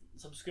TBS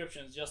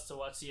subscriptions just to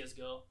watch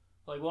CS:GO.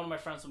 Like one of my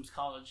friends from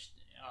college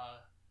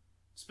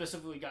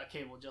specifically got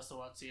cable just to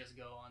watch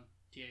CS:GO on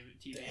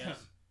TBS. Damn.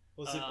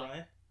 Was it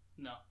Brian?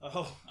 No.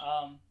 Oh.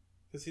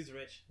 Because he's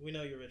rich. We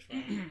know you're rich,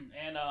 Brian.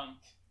 And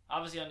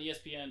obviously on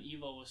ESPN,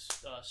 Evo was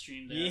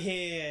streamed there.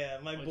 Yeah,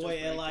 my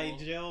boy L.I. Cool.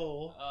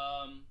 Joe.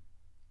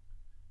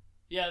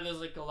 Yeah, there's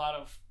like a lot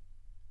of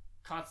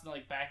constant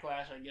like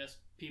backlash, I guess,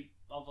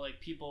 of like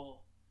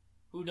people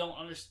who don't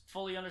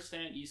fully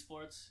understand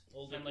esports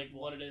Older and like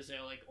people. what it is.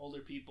 They're like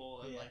older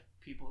people and Yeah. like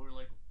people who are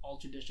like all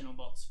traditional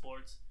about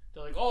sports.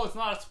 They're like, oh, it's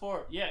not a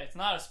sport. Yeah, it's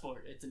not a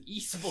sport. It's an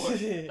e-sport.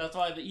 That's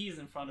why the E is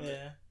in front of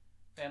it.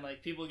 And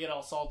like people get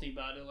all salty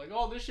about it, like,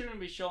 oh, this shouldn't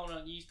be shown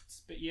on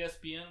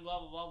ESPN, blah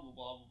blah blah blah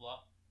blah blah blah.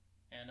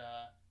 And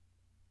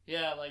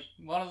yeah, like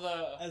one of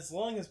the As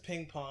long as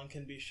ping pong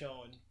can be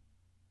shown,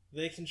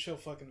 they can show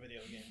fucking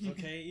video games.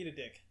 Okay, eat a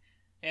dick.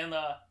 and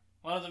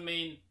one of the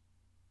main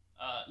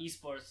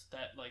esports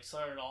that like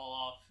started all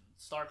off,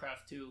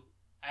 StarCraft 2,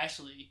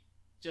 actually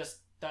just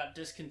got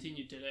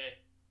discontinued today.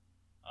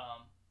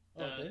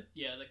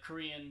 Yeah, the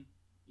Korean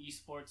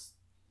esports,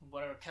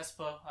 whatever,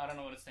 KESPA, I don't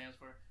know what it stands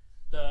for.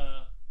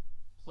 The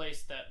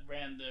place that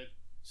ran the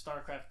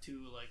StarCraft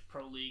 2 like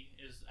pro league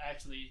is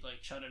actually like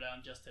shut it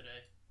down just today.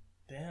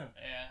 Damn.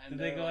 Yeah, and Did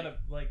they go like, out of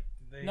like?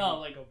 Did they No,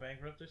 like, go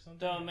bankrupt or something?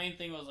 the main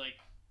thing was like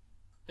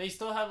they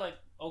still had like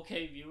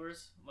okay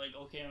viewers, like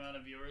okay amount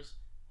of viewers,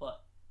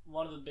 but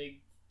one of the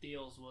big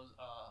deals was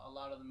a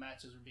lot of the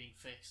matches were being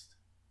fixed.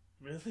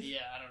 Really?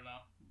 Yeah, I don't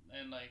know,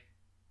 and like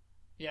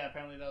yeah,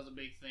 apparently that was a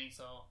big thing.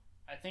 So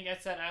I think I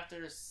said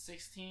after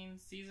 16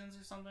 seasons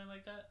or something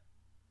like that.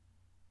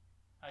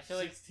 I feel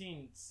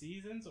 16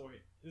 seasons, or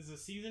is a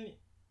season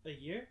a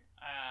year?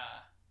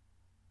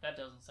 That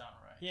doesn't sound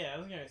right. Yeah, I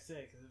was gonna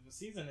say, because if a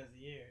season is a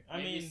year, I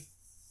Maybe mean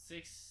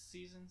 6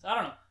 seasons. I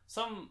don't know,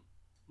 some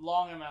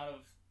long amount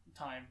of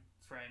time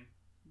frame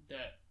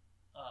that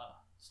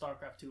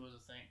StarCraft 2 was a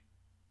thing.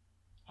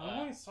 how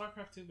long has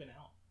StarCraft 2 been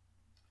out?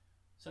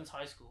 Since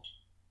high school.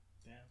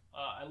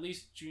 Damn. At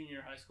least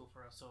junior high school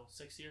for us, so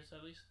 6 years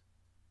at least.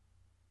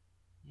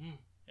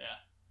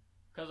 Yeah,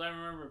 because I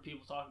remember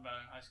people talking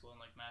about it in high school in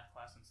like math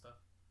class and stuff.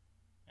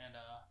 And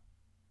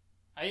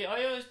I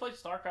always played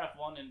StarCraft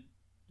 1 and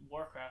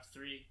Warcraft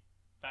 3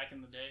 back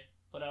in the day,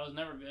 but I was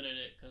never good at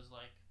it because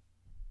like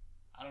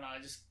I don't know, I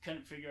just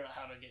couldn't figure out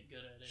how to get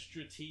good at it.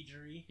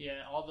 Strategery.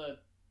 Yeah, all the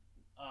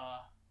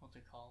what's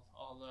it called?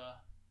 All the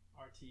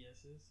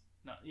RTSs.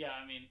 no, yeah,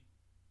 I mean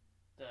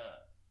the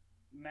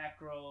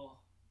macro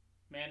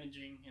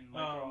managing and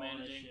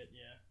micromanaging, shit,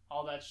 yeah.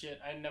 all that shit.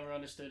 I never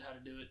understood how to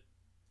do it,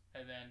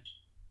 and then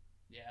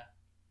yeah.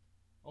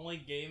 Only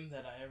game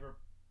that I ever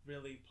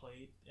really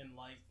played and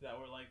liked that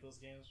were like those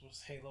games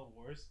was Halo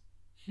Wars.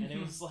 And it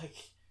was like,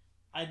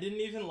 I didn't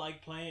even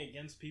like playing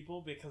against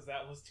people because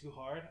that was too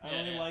hard. I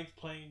only liked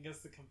playing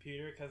against the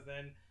computer because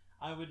then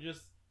I would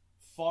just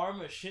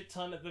farm a shit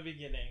ton at the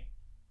beginning,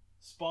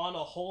 spawn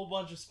a whole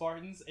bunch of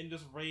Spartans, and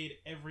just raid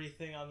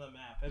everything on the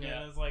map. And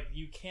then it was like,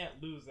 you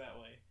can't lose that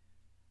way.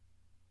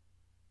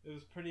 It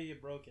was pretty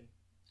broken.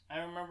 I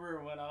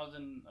remember when I was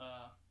in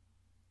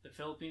the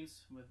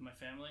Philippines with my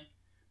family,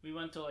 we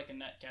went to like a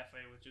net cafe,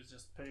 which was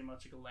just pretty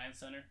much like a LAN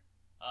center,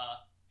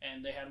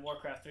 and they had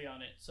Warcraft 3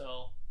 on it.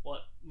 So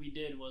what we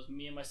did was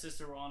me and my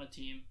sister were on a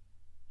team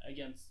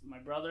against my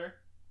brother,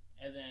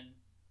 and then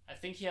I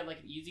think he had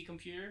like an easy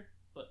computer,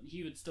 but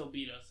he would still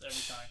beat us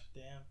every time.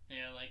 Damn.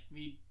 Yeah, like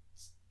we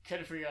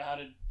couldn't figure out how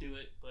to do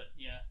it, but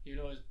yeah, he would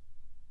always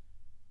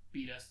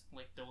beat us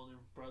like the older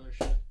brother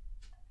should.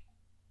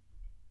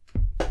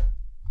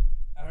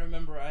 I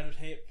remember I would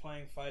hate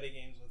playing fighting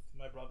games with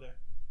my brother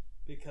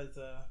because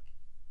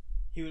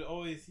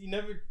he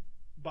never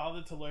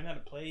bothered to learn how to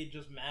play. He'd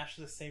just mash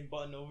the same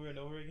button over and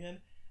over again,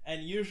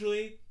 and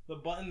usually the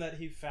button that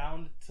he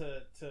found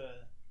to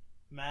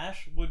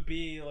mash would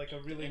be like a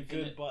really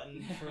good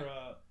button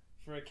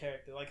for a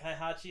character. Like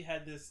Heihachi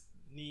had this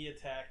knee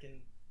attack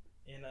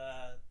in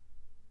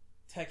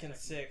Tekken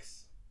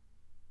 6,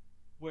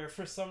 where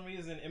for some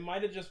reason it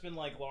might have just been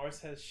like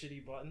Lars has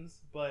shitty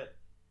buttons, but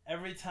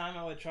every time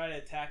I would try to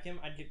attack him,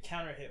 I'd get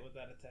counter hit with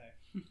that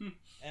attack.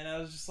 And I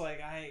was just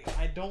like,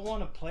 I don't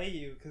want to play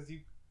you because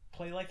you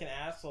play like an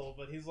asshole.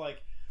 But he's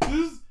like,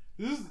 this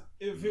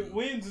if it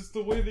wins, it's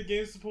the way the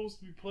game's supposed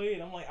to be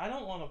played. I'm like, I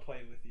don't want to play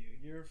with you.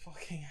 You're a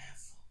fucking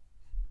asshole.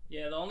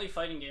 Yeah, the only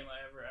fighting game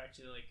I ever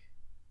actually like,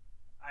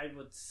 I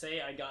would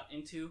say I got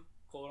into,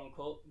 quote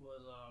unquote,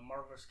 was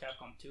Marvel vs.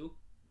 Capcom 2,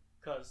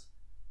 because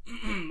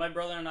my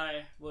brother and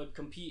I would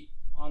compete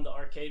on the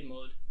arcade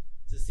mode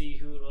to see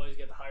who would always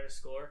get the higher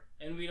score,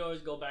 and we'd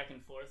always go back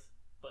and forth,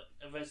 but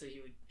eventually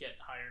he would get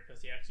higher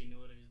because he actually knew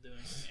what he was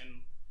doing.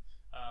 And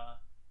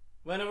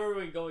whenever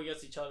we go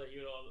against each other, he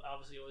would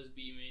obviously always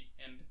beat me,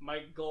 and my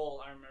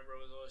goal, I remember,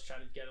 was always try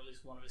to get at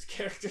least one of his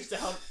characters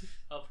out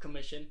of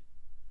commission,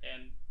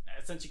 and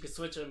since you could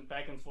switch them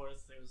back and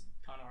forth, it was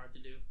kind of hard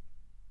to do.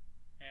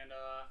 And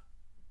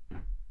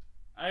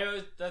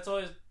that's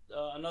always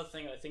another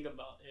thing I think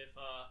about. If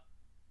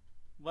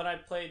when I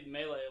played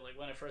Melee, like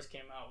when it first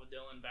came out with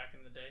Dylan back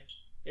in the day,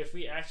 if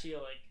we actually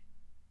like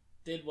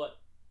did what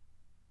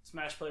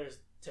Smash players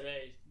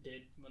today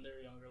did when they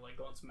were younger, like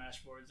go on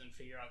Smash boards and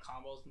figure out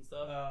combos and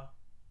stuff,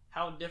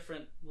 how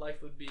different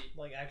life would be.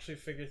 Like actually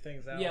figure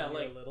things out Yeah, when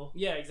like you're little.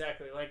 yeah,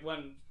 exactly. Like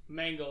when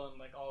Mango and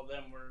like all of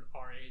them were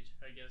our age,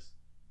 I guess.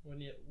 When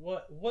you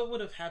what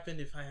would have happened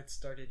if I had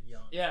started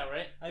young? Yeah,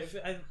 right.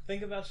 I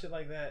think about shit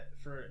like that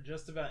for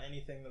just about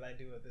anything that I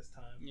do at this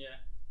time. Yeah.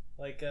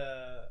 Like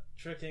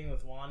tricking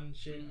with wand and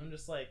shit. Mhm. I'm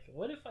just like,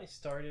 what if I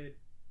started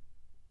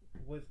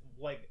with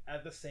like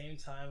at the same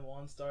time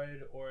wand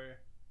started, or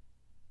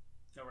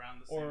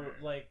Around the same. or area.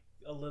 like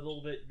a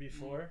little bit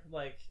before?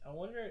 Like, I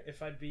wonder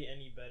if I'd be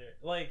any better.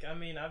 Like, I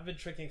mean, I've been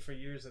tricking for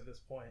years at this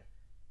point,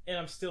 and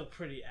I'm still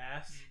pretty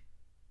ass.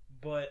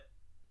 But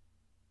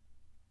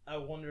I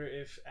wonder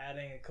if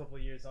adding a couple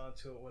years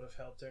onto it would have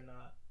helped or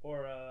not.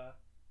 Or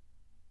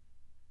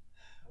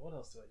what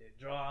else do I do?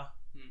 Draw.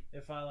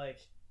 If I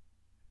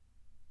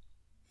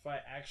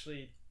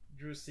actually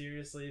drew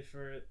seriously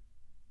for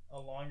a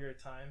longer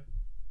time,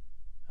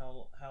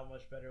 how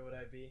much better would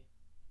I be?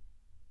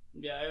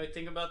 Yeah, I would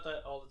think about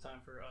that all the time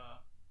for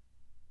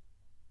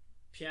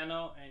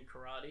piano and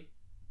karate,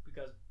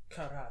 because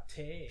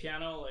Karate.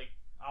 piano, like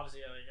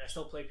obviously, like I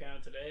still play piano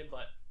today,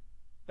 but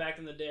back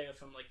in the day,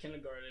 from like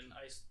kindergarten,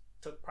 I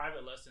took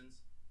private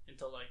lessons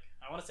until like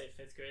I want to say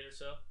 5th grade or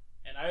so,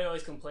 and I would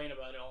always complain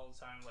about it all the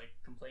time, like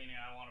complaining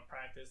I want to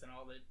practice and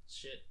all that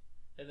shit.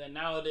 And then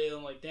nowadays,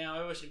 I'm like, damn,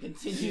 I wish I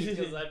continued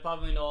because I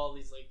probably know all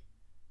these like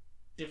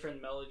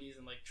different melodies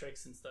and like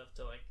tricks and stuff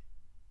to like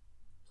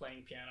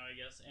playing piano, I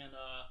guess. And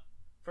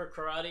for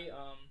karate,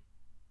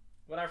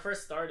 when I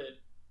first started,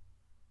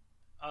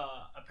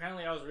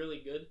 apparently I was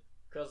really good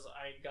because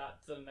I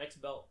got to the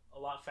next belt a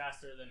lot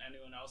faster than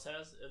anyone else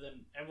has. And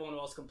then everyone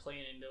was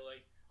complaining. They're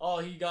like, "Oh,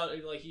 he got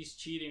like he's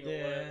cheating or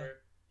whatever."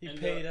 He And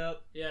paid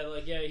up. Yeah,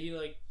 like he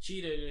like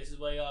cheated his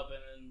way up,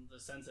 and then the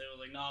sensei was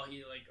like, "No,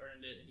 he like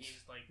earned it. He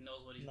just like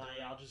knows what he's Nah, doing."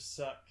 y'all just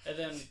suck. And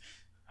then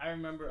I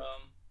remember,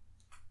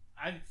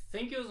 I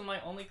think it was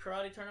my only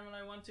karate tournament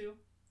I went to.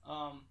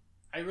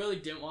 I really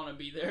didn't want to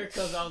be there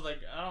because I was like,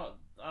 I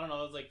don't know.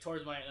 It was like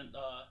towards my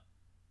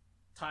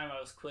time I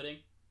was quitting.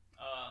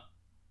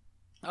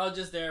 I was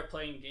just there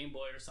playing Game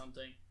Boy or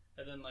something,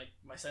 and then like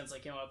my sensei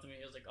came up to me.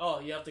 He was like, "Oh,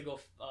 you have to go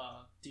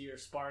do your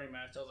sparring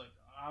match." I was like,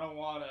 "I don't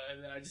wanna,"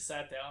 and then I just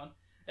sat down.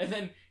 And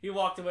then he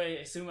walked away,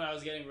 assuming I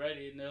was getting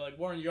ready, and they're like,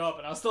 "Warren, you're up,"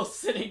 and I was still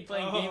sitting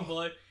playing Game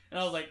Boy, and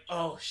I was like,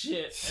 "Oh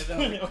shit!" And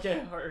then I'm like, "Okay,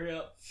 hurry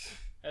up."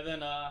 And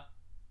then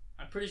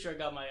I'm pretty sure I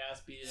got my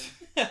ass beaten,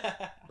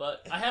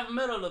 but I have a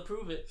medal to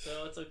prove it,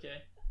 so it's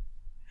okay.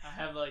 I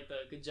have like the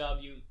 "good job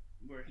you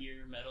were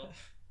here" medal.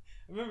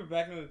 I remember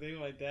back in the day,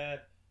 my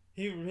dad,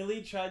 he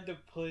really tried to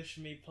push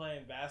me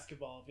playing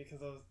basketball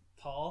because I was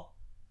tall.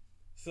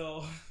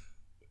 So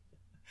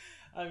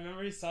I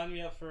remember he signed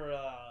me up for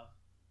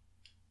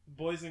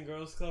Boys and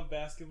Girls Club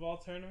basketball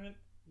tournament,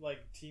 like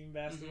team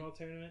basketball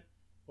tournament,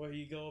 where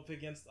you go up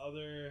against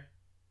other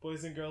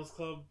Boys and Girls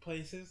Club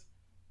places.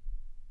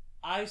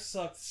 I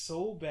sucked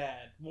so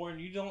bad. Warren,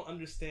 you don't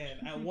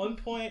understand. At one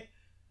point,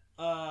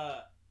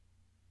 off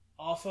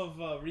of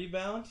a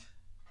rebound,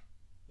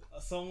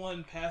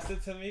 someone passed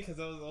it to me because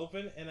I was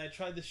open, and I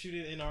tried to shoot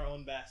it in our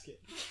own basket.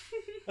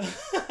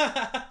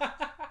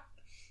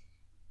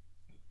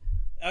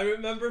 I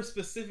remember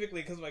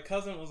specifically because my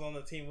cousin was on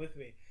the team with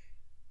me.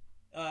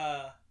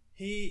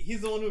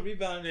 He's the one who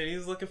rebounded. He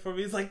was looking for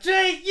me. He's like,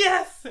 "Jay,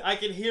 yes!" I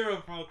could hear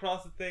him from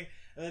across the thing.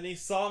 And then he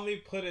saw me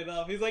put it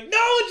up. He's like,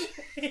 "No,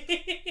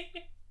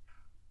 Jay!"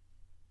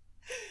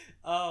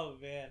 Oh,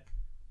 man.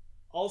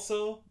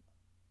 Also,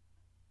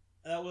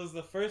 that was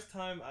the first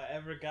time I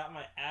ever got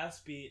my ass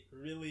beat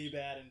really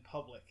bad in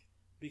public.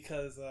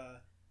 Because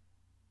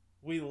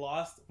we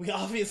lost. We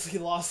obviously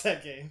lost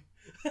that game.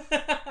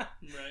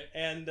 Right.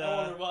 And I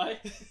wonder why.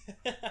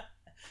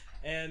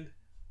 And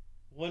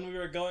when we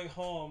were going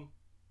home,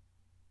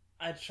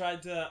 I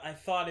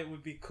thought it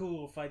would be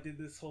cool if I did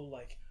this whole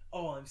like,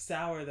 "Oh, I'm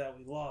sour that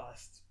we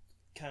lost"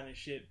 kind of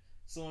shit.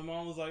 So my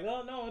mom was like,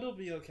 "Oh no, it'll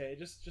be okay.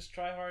 Just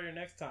try harder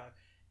next time."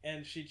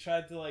 And she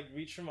tried to like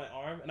reach for my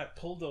arm, and I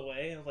pulled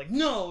away, and I was like,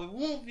 "No, it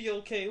won't be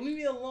okay. Leave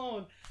me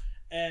alone."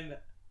 And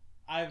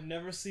I've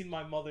never seen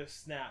my mother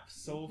snap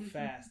so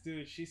fast,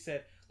 dude. She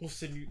said,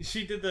 "Listen,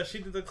 she did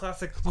the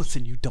classic,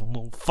 'Listen, you dumb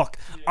little fuck.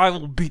 I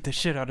will beat the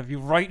shit out of you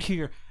right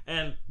here."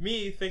 And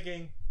me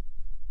thinking,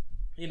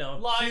 you know,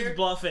 Liar. she's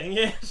bluffing.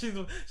 Yeah,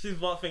 she's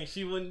bluffing.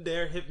 She wouldn't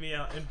dare hit me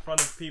out in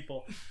front of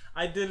people.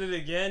 I did it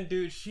again,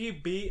 dude. She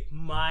beat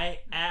my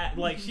ass.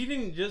 Like, she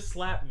didn't just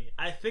slap me.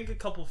 I think a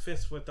couple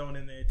fists were thrown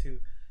in there too.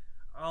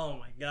 Oh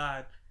my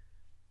god.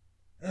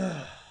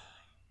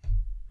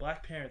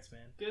 Black parents,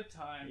 man. Good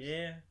times.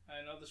 Yeah.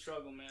 I know the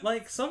struggle, man.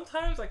 Like,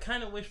 sometimes I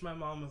kind of wish my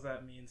mom was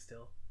that mean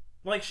still.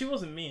 Like, she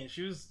wasn't mean.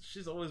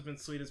 She's always been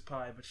sweet as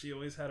pie, but she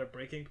always had her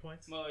breaking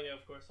points. Well, yeah,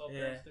 of course. All Yeah.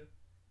 parents do.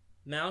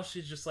 Now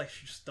she's just like,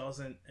 she just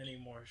doesn't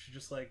anymore. She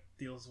just like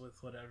deals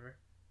with whatever.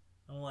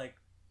 I'm like,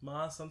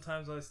 "Ma,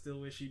 sometimes I still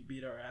wish you'd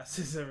beat our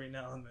asses every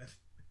now and then."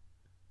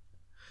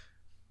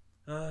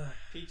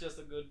 Teach us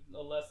a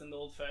lesson the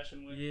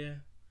old-fashioned way. Yeah.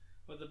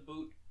 With a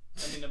boot.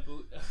 I mean, a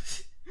boot.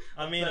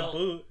 I mean, belt. a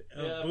boot,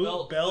 Yeah,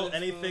 belt, with a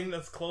anything spoon.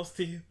 that's close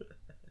to you.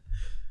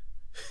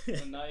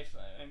 A knife.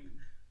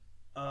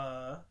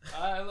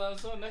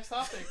 So next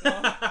topic.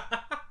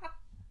 But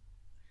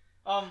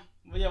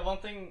yeah, one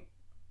thing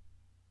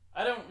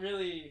I didn't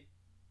really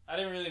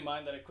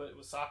mind that I quit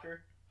was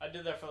soccer. I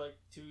did that for like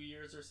 2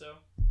 years or so.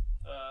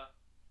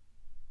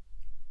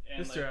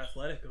 And Mr.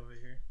 Athletic over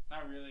here.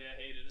 Not really. I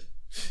hated it,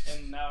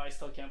 and now I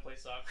still can't play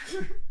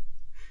soccer.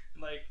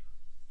 Like,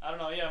 I don't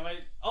know. Yeah,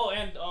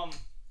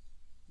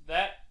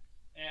 that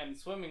and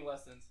swimming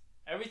lessons.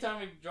 Every time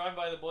we drive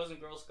by the Boys and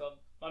Girls Club,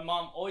 my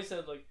mom always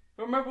said like,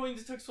 "Remember when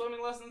you took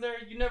swimming lessons there?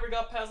 You never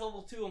got past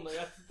level 2." I'm like,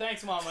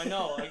 "Thanks, Mom. I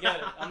know. I get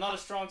it. I'm not a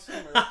strong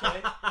swimmer,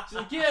 okay?" She's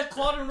like, "Yeah,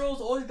 Claude and Rose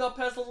always got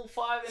past level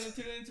 5 and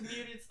into the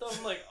intermediate stuff."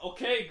 I'm like,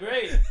 "Okay,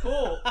 great,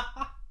 cool."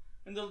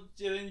 And then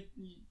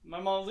my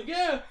mom was like,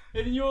 "Yeah,"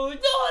 and you were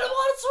like, "No, I don't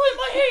want to swim.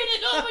 I hate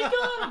it. Oh my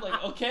god." I'm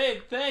like,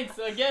 "Okay, thanks.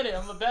 I get it.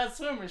 I'm a bad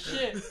swimmer.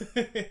 Shit."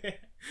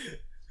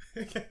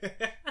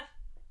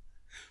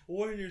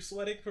 Warren, you're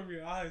sweating from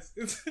your eyes.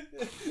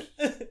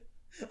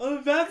 I'm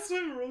a bad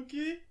swimmer,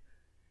 okay?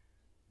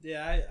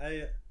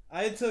 Yeah,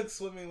 I took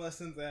swimming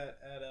lessons at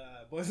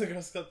Boys and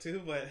Girls Club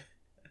too, but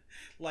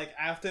like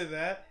after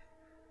that,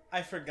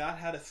 I forgot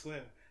how to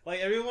swim. Like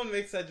everyone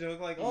makes that joke,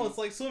 like, "Oh, it's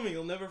like swimming,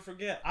 you'll never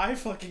forget." I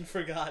fucking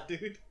forgot,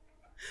 dude.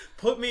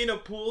 Put me in a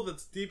pool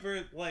that's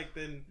deeper like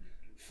than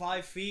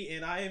 5 feet,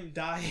 and I am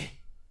dying.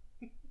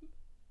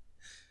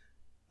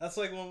 That's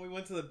like when we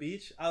went to the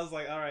beach. I was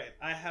like, all right,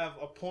 I have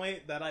a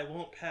point that I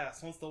won't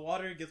pass. Once the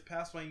water gets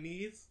past my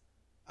knees,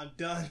 I'm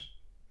done.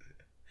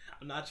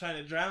 I'm not trying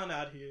to drown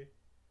out here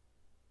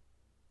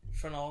in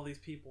front of all these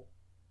people.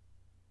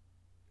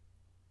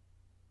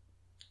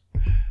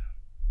 I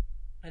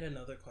had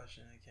another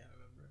question. I can't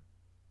remember.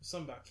 It was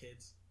something about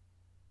kids.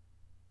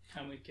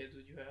 How many kids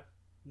would you have?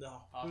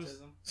 No.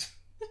 Autism?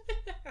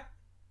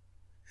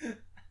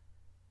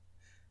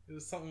 It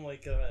was something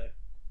like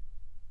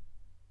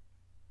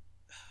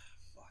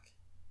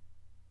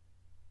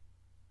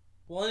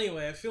Well,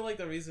 anyway, I feel like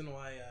the reason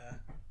why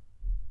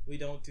we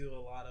don't do a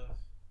lot of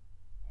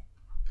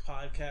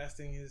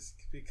podcasting is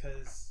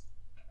because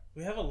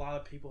we have a lot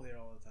of people here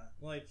all the time.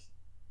 Like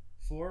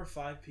 4 or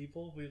 5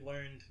 people. We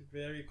learned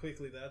very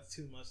quickly that's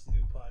too much to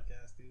do a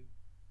podcast, dude.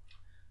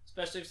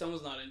 Especially if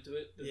someone's not into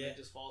it, then they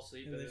just fall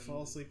asleep. And they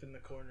fall asleep in the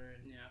corner.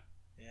 And yeah.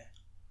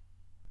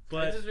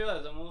 But I just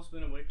realized I've almost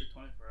been awake for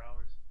 24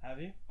 hours.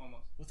 Have you?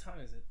 Almost. What time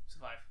is it? It's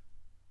 5.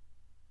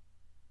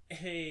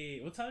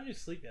 Hey, what time did you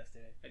sleep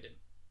yesterday? I did.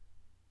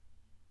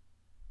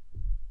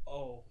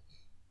 Oh.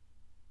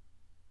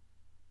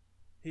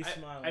 He's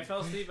smiling. I fell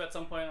asleep at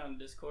some point on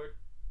Discord.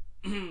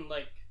 No,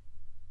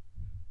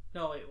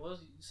 wait, it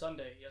was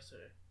Sunday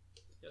yesterday.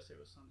 Yesterday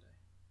was Sunday.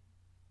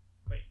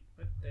 Wait,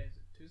 what day is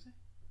it? Tuesday?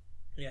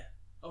 Yeah.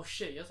 Oh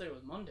shit, yesterday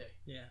was Monday.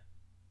 Yeah.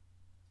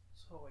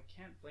 So I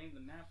can't blame the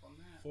nap on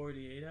that.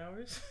 48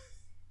 hours?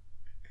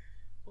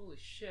 Holy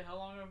shit, how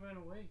long have I been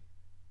awake?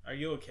 Are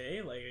you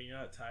okay? Like, are you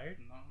not tired?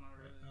 No, not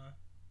really.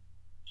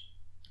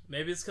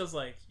 Maybe it's because,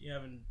 like, you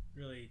haven't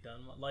really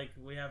done... Like,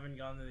 we haven't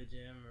gone to the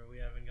gym or we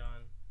haven't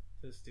gone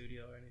to the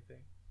studio or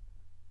anything.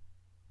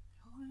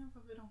 How long have I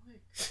been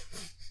awake?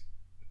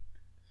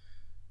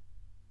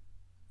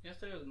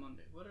 Yesterday was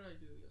Monday. What did I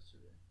do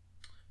yesterday?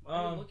 Why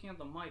are you looking at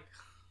the mic?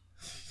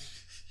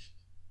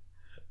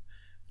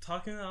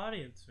 Talking to the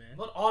audience, man.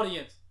 What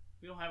audience?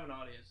 We don't have an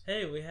audience.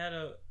 Hey, we had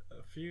a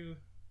few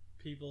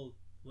people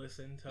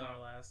listen to our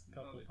last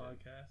couple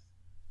podcasts.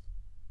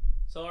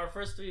 So our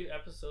first 3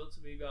 episodes,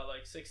 we got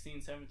like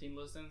 16, 17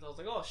 listens. I was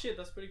like, oh shit,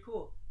 that's pretty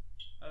cool.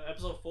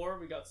 Episode 4,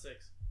 we got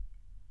 6.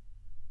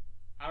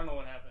 I don't know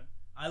what happened.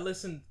 I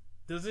listened.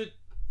 Does it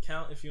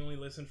count if you only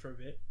listen for a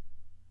bit?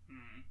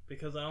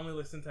 Because I only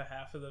listened to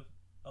half of the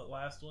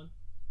last one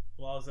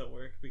while I was at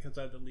work because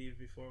I had to leave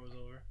before it was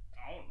over.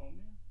 I don't know,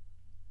 man.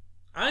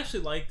 I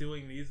actually like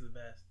doing these the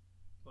best.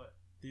 What?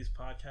 These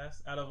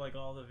podcasts, out of like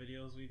all the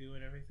videos we do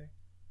and everything.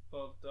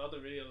 Well, the other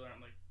videos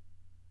aren't like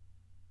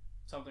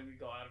something we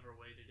go out of our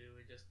way to do.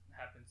 It just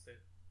happens to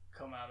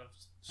come out of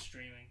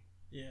streaming.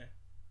 Yeah.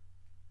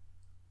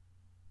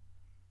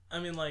 I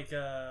mean, like,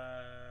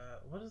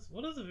 what is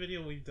the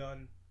video we've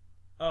done?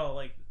 Oh,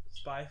 like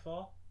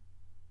Spyfall.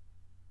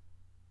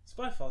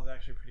 Spyfall is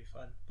actually pretty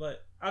fun,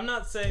 but I'm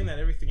not saying that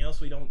everything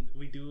else we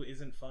do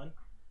isn't fun.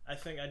 I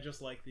think I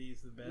just like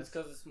these the best. It's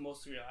because it's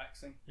mostly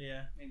relaxing.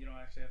 Yeah. And you don't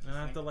actually have to. I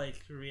don't have to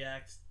like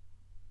react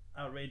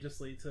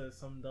outrageously to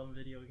some dumb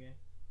video game.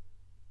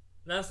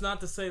 That's not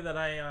to say that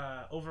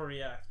I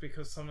overreact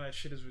because some of that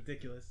shit is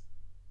ridiculous.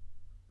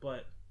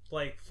 But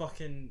like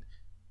fucking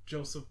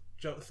Joseph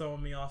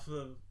throwing me off of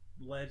the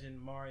ledge in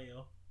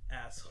Mario,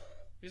 asshole.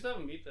 You still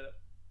haven't beat that.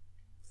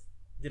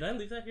 Did I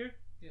leave that here?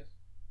 Yes.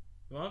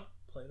 You want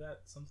to play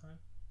that sometime?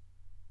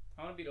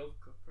 I want to beat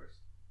Overcooked first.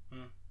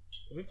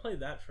 We played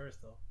that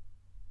first though.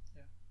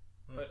 Yeah.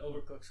 But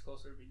Overcooked's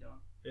closer to be done.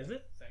 Is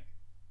it?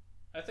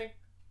 I think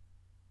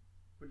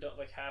we're done,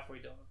 like halfway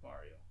done with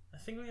Mario. I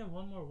think we have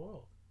one more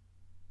world.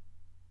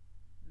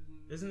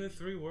 Isn't it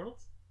 3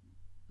 worlds?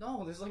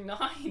 No, there's like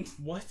 9.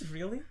 What?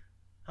 Really?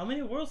 How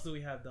many worlds do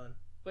we have done?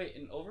 Wait,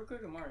 in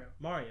Overcooked or Mario?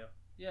 Mario.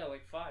 Yeah,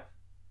 like 5.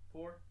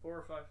 4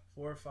 or 5.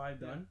 4 or 5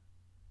 done?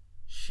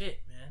 Shit,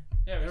 man.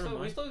 Yeah, Never we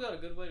mind. still got a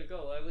good way to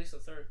go. At least a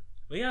third.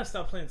 We gotta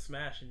stop playing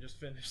Smash and just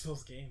finish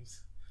those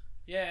games.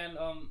 Yeah, and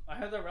I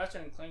had the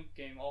Ratchet and Clank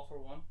game All for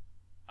One.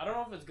 I don't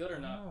know if it's good or I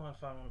not. don't know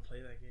if I want to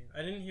play that game.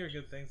 I didn't hear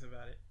good things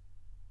about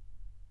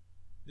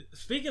it.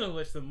 Speaking of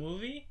which, the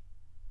movie.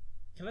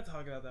 Can I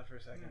talk about that for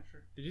a second? Yeah,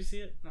 sure. Did you see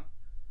it? No.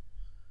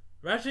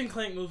 Ratchet and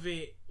Clank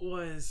movie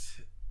was.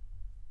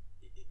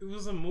 It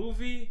was a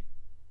movie.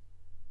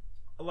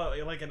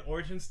 Like an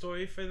origin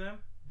story for them,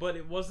 but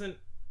it wasn't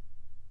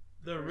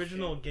the First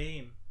original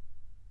game,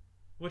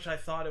 which I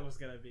thought it was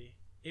gonna be.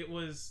 It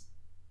was.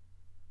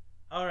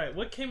 All right,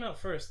 what came out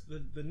first,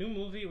 the new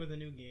movie or the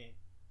new game?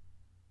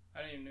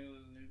 I didn't even know it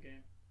was a new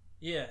game.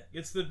 Yeah,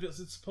 it's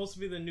supposed to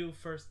be the new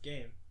first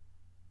game.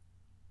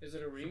 Is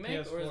it a for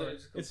remake or is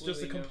it it's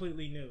just a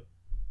completely new?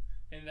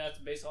 And that's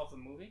based off the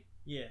movie?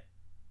 Yeah.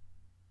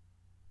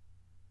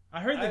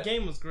 I heard the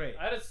game was great.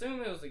 I'd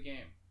assume it was a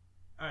game.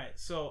 Alright,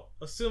 so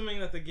assuming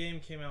that the game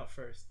came out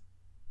first.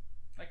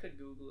 I could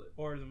Google it.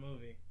 Or the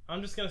movie.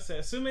 I'm just gonna say,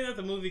 assuming that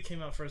the movie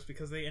came out first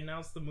because they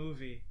announced the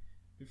movie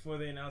before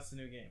they announced the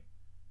new game.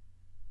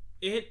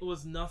 It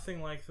was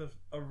nothing like the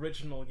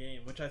original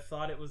game, which I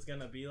thought it was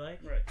gonna be like.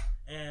 Right.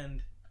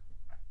 And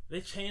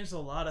they changed a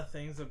lot of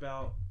things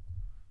about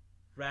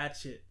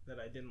Ratchet that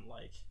I didn't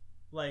like.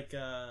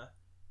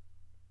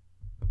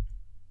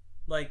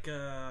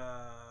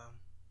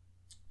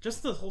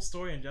 Just the whole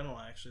story in general,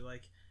 actually.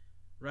 Like,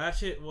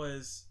 Ratchet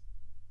was...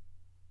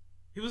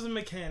 He was a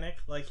mechanic,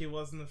 like he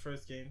was in the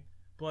first game,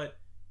 but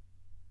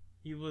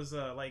he was,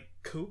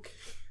 kook.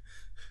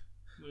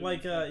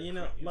 Like, you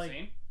know, like...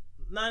 Insane?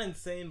 Not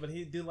insane, but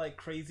he'd do, like,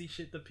 crazy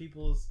shit to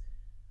people's,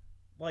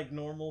 like,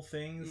 normal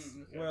things.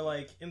 Okay. Where,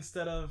 like,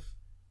 instead of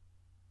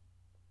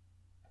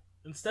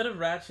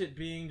Ratchet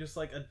being just,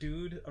 like, a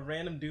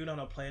random dude on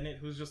a planet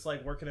who's just,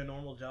 like, working a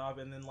normal job,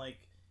 and then, like,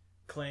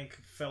 Clank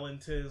fell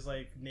into his,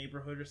 like,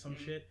 neighborhood or some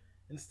shit.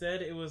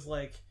 Instead, it was,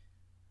 like,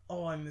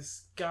 oh, I'm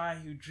this guy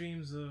who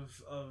dreams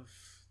of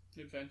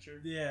adventure.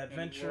 Yeah,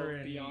 adventure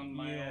and beyond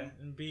my own.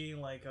 and being,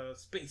 like, a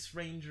space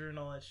ranger and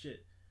all that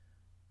shit.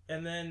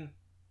 And then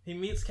he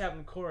meets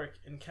Captain Cork,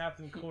 and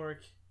Captain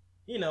Cork,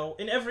 you know,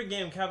 in every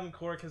game, Captain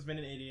Cork has been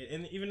an idiot.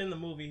 And even in the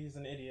movie, he's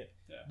an idiot.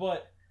 Yeah.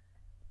 But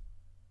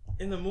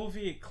in the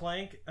movie,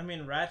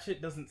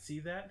 Ratchet doesn't see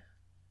that.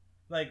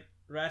 Like,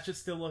 Ratchet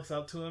still looks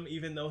up to him,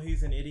 even though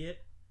he's an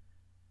idiot.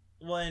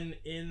 When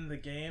in the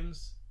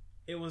games,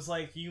 it was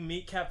like, you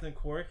meet Captain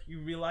Cork, you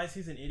realize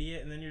he's an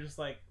idiot, and then you're just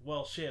like,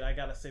 well, shit, I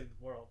gotta save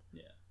the world.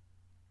 Yeah.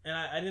 And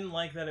I didn't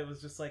like that it was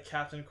just like,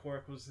 Captain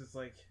Cork was his,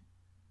 like,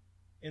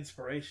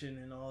 inspiration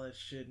and all that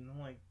shit, and I'm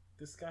like,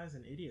 this guy's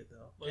an idiot,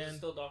 though. Was it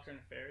still Dr.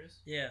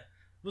 Nefarious? Yeah.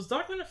 Was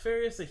Dr.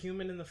 Nefarious a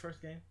human in the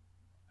first game?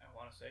 I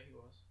want to say he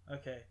was.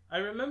 Okay. I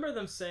remember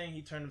them saying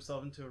he turned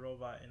himself into a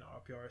robot in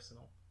RP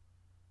Arsenal.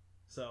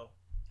 So.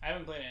 I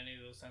haven't played any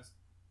of those since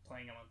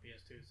playing them on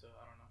PS2, so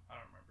I don't know. I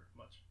don't remember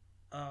much.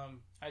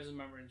 I just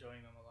remember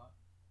enjoying them a lot.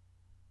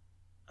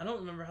 I don't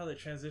remember how they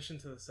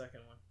transitioned to the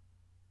second one.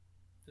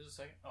 This is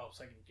second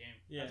game.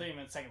 Yeah. I thought you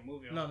meant second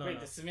movie. No.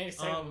 This made a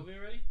second movie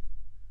already?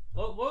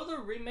 What were the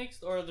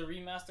remakes or the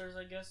remasters,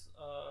 I guess,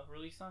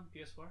 released on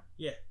PS4?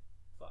 Yeah.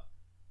 Fuck.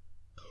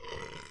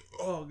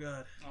 Oh,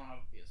 God. I don't have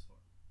a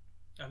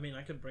PS4. I mean,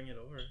 I could bring it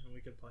over and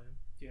we could play them.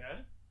 Do you have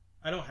it?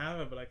 I don't have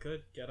it, but I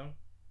could get them.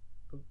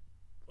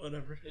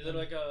 Whatever. Is it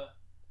like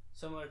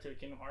similar to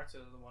Kingdom Hearts, or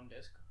the one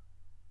disc?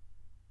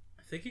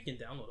 I think you can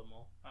download them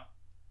all. Oh,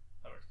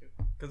 that works too.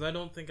 Because I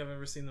don't think I've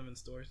ever seen them in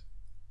stores.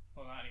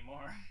 Well, not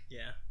anymore.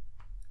 Yeah.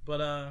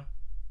 But,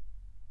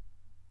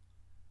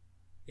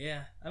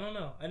 yeah, I don't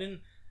know. I didn't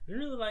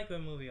really like the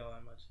movie all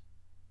that much.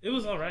 It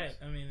was alright.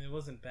 I mean, it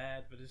wasn't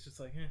bad, but it's just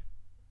like,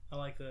 I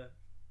like the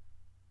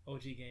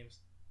OG games.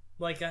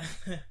 Like, Did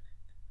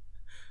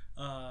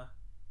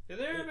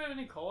there ever been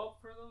any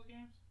co-op for those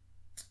games?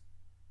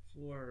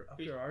 For Up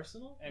Your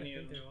Arsenal? Any I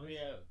of think them? there was.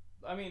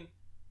 Yeah. I mean,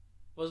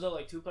 was there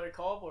like 2-player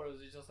co-op, or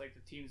was it just like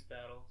the teams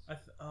battles?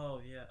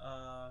 Oh, yeah.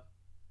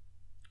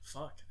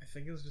 Fuck. I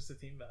think it was just the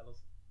team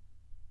battles.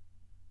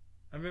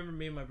 I remember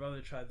me and my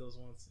brother tried those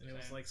once, and it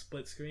was like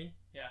split screen.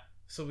 Yeah.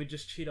 So we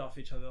just cheat off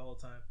each other the whole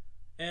time.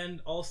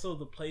 And also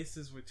the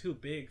places were too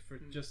big for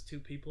just two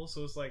people,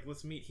 so it's like,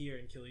 let's meet here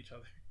and kill each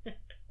other.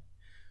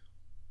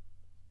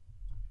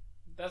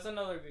 That's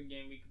another good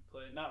game we could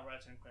play. Not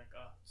Ratchet and Clank.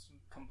 It's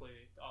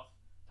completely off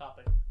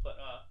topic. But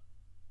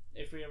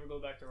if we ever go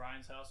back to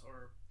Ryan's house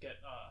or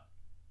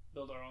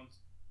build our own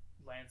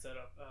LAN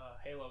setup,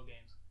 Halo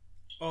games.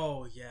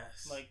 Oh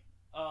yes. Like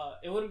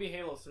it wouldn't be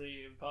Halo 3.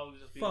 It would probably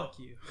just be fuck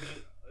you.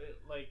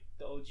 Like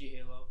the OG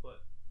Halo,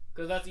 but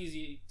because that's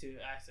easy to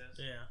access.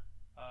 Yeah.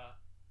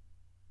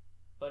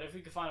 But if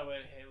we could find a way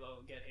to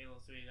get Halo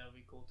 3, that would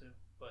be cool too.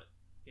 But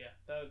yeah,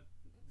 that.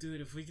 Dude,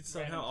 if we could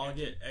somehow all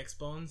get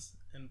X-Bones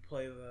and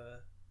play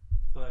the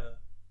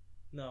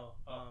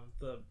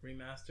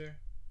remaster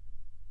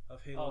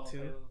of Halo 2.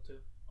 Halo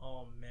 2.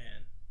 Oh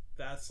man,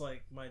 that's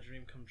like my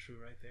dream come true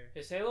right there.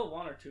 Is Halo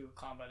 1 or 2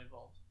 Combat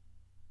Evolved?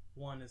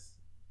 1 is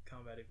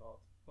Combat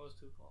Evolved. What was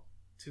 2 called?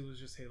 2 was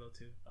just Halo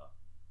 2. Oh.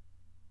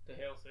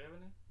 The Halo 3 have a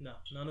name? No,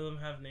 none of them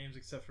have names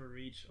except for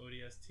Reach,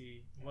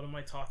 ODST. What am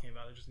I talking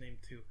about? I just named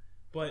 2.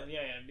 But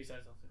yeah,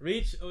 besides those two.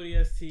 Reach,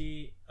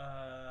 ODST,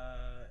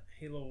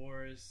 Halo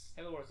Wars.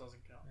 Halo Wars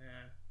doesn't count.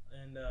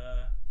 Yeah, and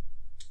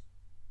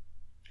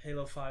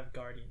Halo 5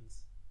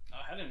 Guardians. Oh,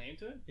 it had a name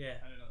to it? Yeah.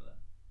 I didn't know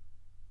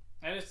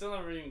that. I just still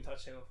never even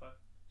touched Halo 5.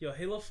 Yo,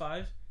 Halo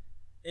 5,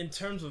 in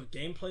terms of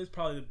gameplay, is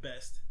probably the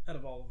best out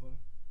of all of them.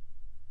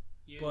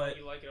 You like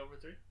it over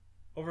 3?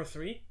 Over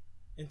 3?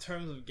 In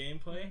terms of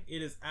gameplay,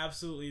 it is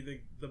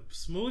absolutely the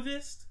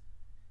smoothest,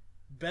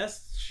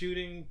 best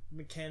shooting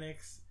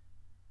mechanics,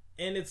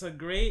 and it's a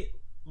great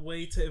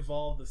way to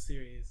evolve the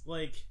series.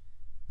 Like,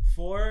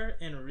 4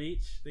 and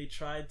Reach, they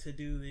tried to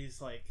do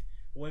these, like,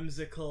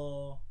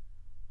 whimsical...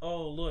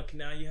 Oh, look,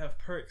 now you have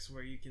perks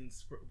where you can...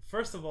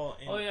 First of all,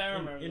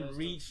 in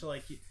Reach,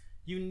 like,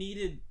 you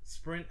needed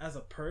sprint as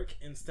a perk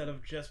instead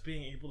of just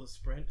being able to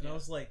sprint. And I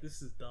was like,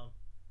 this is dumb.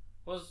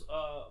 Was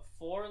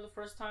 4 the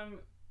first time...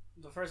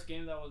 The first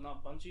game that was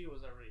not Bungie, or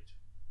was that Reach?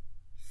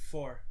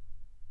 4.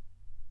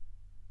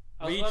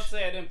 I was about to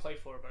say I didn't play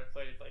 4, but I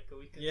played it like a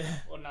week ago. Yeah.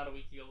 Well, not a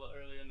week ago, but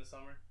earlier in the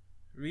summer.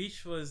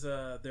 Reach was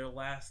their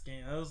last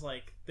game. I was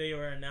like, they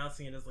were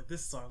announcing it as like,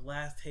 this is our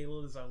last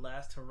Halo, this is our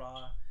last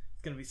hurrah.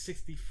 It's gonna be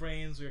 60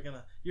 frames.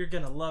 You're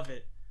gonna love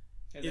it.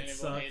 And it then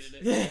sucked.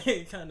 hated it.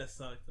 It kind of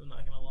sucked. I'm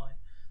not gonna lie.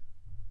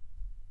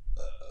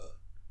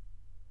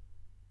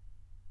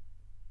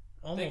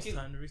 Almost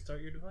time to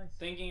restart your device.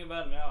 Thinking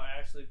about it now, I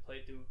actually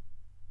played through.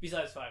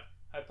 Besides 5,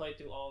 I played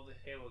through all the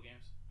Halo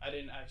games. I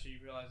didn't actually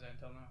realize that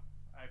until now.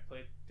 I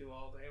played through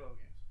all the Halo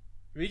games.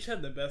 Reach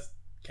had the best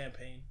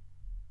campaign.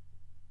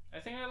 I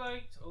think I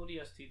liked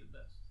ODST the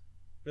best.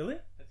 Really?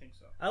 I think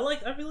so. I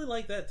really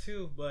like that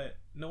too, but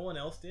no one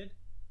else did.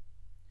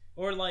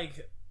 Or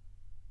like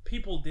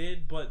people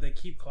did, but they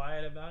keep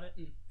quiet about it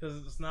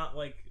because it's not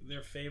like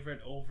their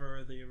favorite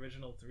over the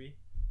original 3.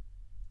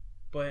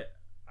 But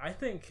I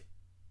think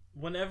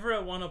whenever I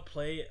want to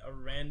play a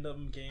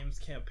random games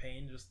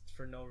campaign just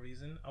for no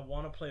reason, I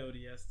want to play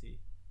ODST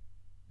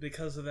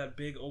because of that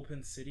big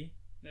open city.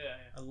 Yeah.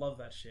 I love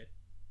that shit.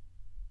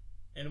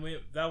 And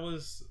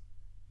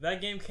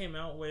that game came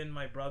out when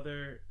my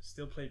brother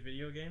still played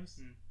video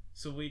games.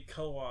 So we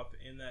co-op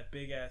in that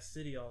big ass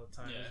city all the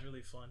time. Yeah. It was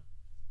really fun.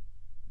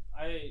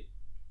 I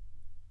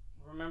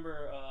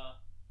remember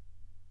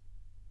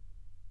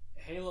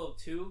Halo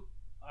 2.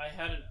 I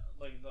had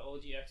the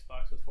OG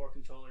Xbox with 4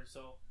 controllers,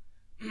 so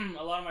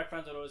a lot of my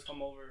friends would always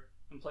come over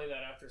and play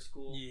that after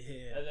school.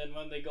 Yeah. And then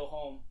when they go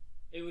home,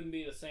 it wouldn't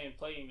be the same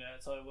playing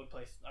that, so I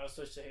would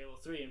switch to Halo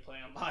 3 and play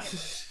online.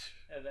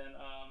 And then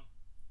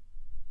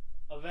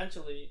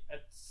eventually,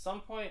 at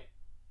some point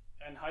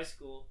in high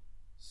school,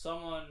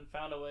 someone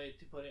found a way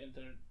to put it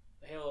into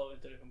Halo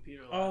into the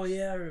computer labs. Oh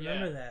yeah, I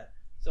remember that.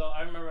 So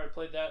I remember I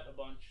played that a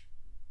bunch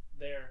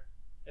there,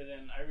 and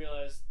then I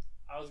realized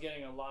I was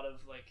getting a lot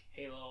of like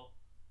Halo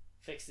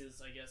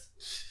fixes, I guess,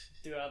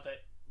 throughout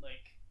that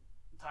like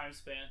time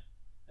span,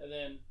 and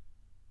then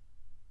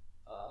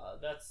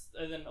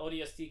then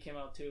ODST came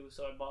out too,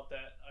 so I bought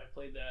that, I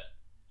played that,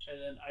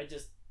 and then I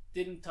just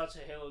didn't touch a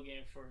Halo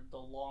game for the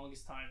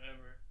longest time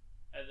ever,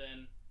 and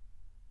then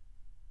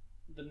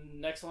the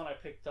next one I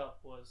picked up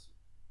was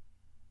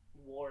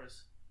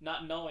Wars.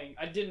 Not knowing,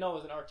 I didn't know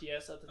it was an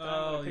RTS at the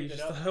time when I picked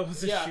it up. Thought it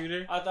was a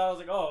shooter? I thought it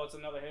was like, oh, it's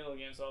another Halo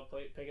game, so I'll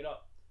pick it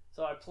up.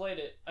 So I played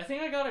it. I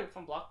think I got it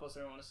from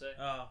Blockbuster, I want to say.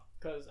 Oh.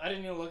 Because I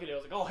didn't even look at it. I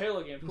was like, oh,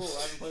 Halo game, cool.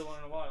 I haven't played one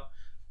in a while.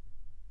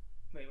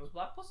 Wait, was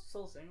Blockbuster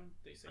still the same on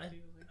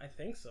 360? I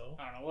think so.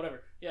 I don't know,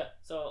 whatever. Yeah,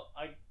 so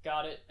I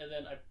got it, and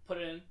then I put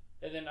it in,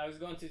 and then I was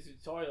going through the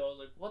tutorial. I was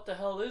like, what the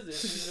hell is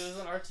this? This is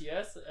an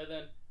RTS? And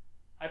then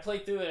I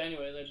played through it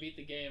anyways. I beat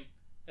the game.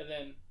 And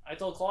then I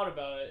told Claude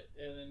about it,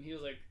 and then he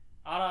was like,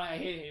 I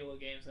hate Halo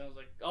games. And I was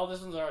like, oh,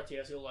 this one's an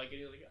RTS. He'll like it.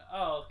 He was like,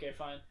 oh, okay,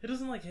 fine. He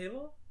doesn't like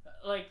Halo?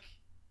 Like,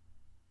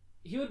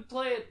 he would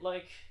play it,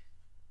 like...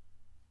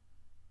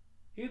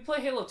 He would play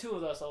Halo 2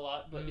 with us a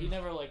lot, but he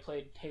never, like,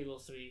 played Halo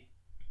 3.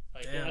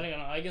 Like, I don't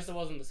know. I guess it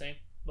wasn't the same.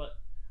 But,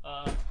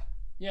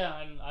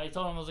 yeah, and I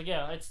told him, I was like,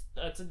 yeah,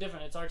 it's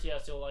different. It's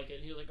RTS. You'll like it.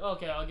 He was like, oh,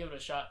 okay, I'll give it a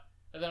shot.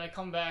 And then I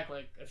come back,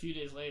 like, a few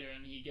days later,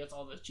 and he gets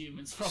all the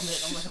achievements from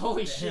it. I'm like,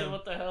 holy shit,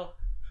 what the hell?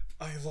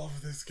 I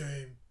love this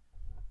game.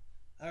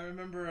 I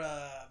remember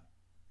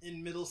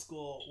in middle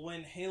school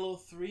when Halo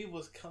 3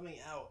 was coming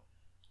out,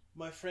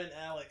 my friend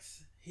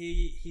Alex,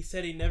 he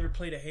said he never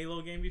played a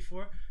Halo game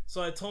before.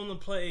 So I told him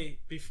to play,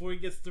 before he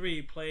gets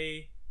 3,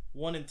 play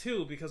 1 and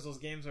 2 because those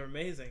games are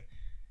amazing.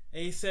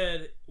 And he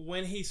said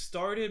when he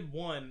started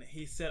 1,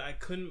 he said I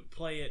couldn't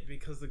play it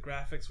because the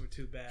graphics were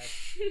too bad.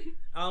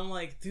 I'm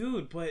like,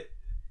 dude, but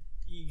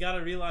you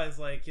gotta realize,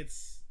 like,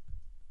 it's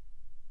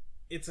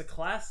a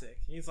classic.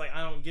 He's like,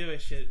 I don't give a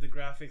shit. The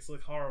graphics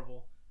look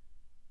horrible.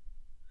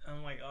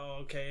 I'm like, oh,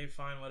 okay,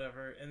 fine,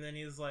 whatever. And then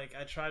he's like,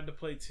 I tried to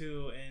play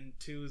 2, and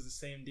 2 is the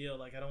same deal.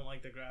 Like, I don't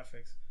like the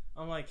graphics.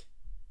 I'm like,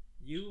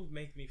 you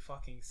make me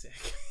fucking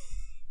sick.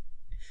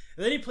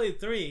 And then he played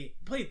 3.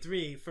 Played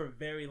 3 for a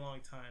very long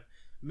time.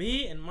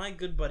 Me and my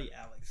good buddy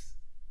Alex,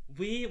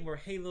 we were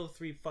Halo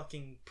 3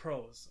 fucking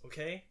pros,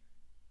 okay?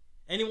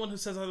 Anyone who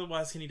says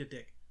otherwise can eat a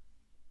dick.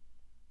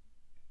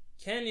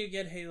 Can you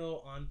get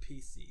Halo on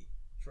PC?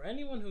 For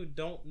anyone who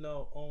don't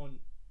know,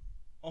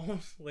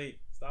 wait,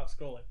 stop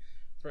scrolling.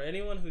 For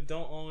anyone who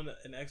don't own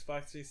an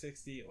Xbox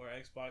 360 or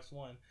Xbox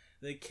One,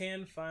 they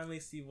can finally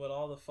see what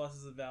all the fuss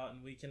is about,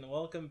 and we can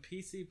welcome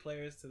PC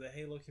players to the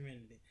Halo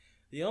community.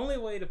 The only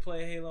way to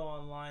play Halo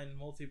Online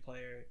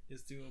multiplayer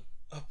is through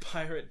a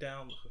pirate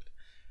download.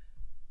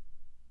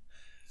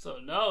 So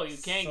no, you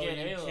can't get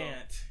Halo.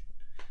 Can't.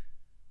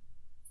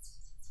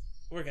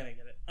 We're gonna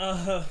get it.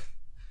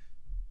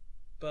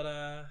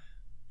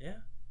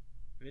 Yeah.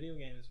 Video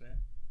games, man.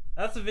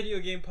 That's a video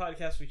game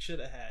podcast we should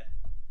have had.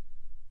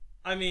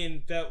 I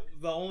mean, that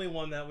the only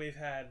one that we've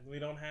had. We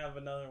don't have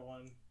another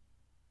one.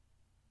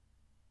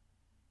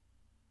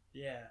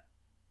 Yeah.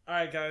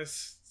 Alright,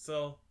 guys.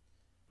 So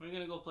we're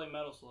gonna go play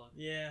Metal Slug.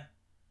 Yeah.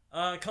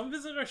 Come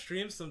visit our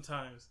streams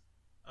sometimes.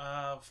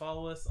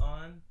 Follow us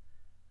on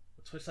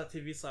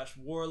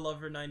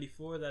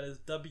twitch.tv/warlover94. That is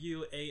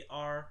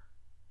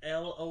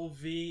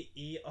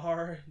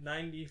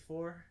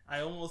WARLOVER94. I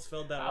almost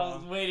spelled that wrong. I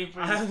was waiting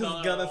for you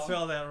to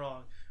spell that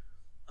wrong.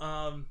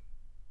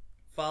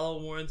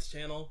 Follow Warren's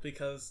channel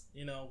because,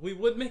 you know, we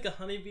would make a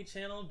Honeybee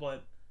channel,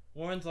 but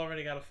Warren's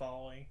already got a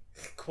following,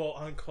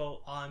 quote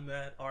unquote, on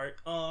that art.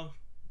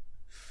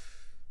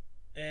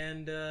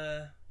 And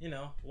you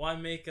know, why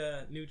make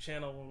a new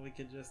channel when we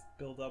could just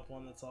build up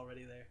one that's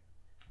already there?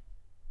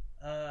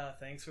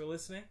 Thanks for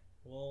listening.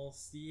 We'll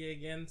see you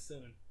again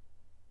soon.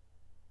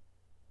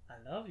 I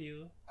love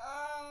you.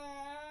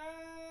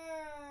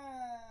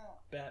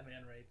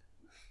 Batman rape.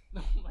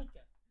 Oh my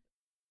god.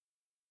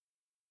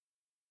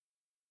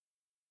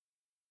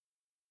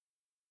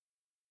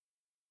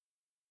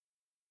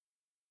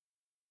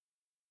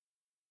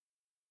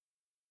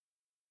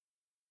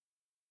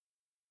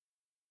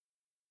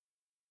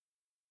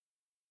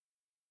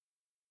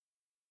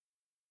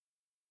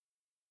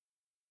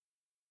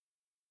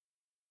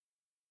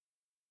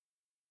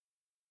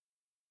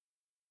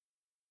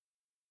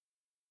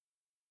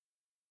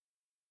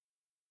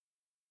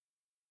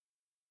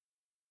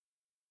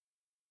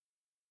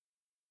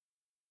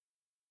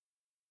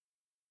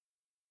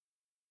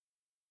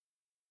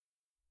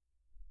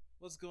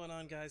 What's going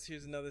on, guys?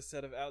 Here's another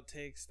set of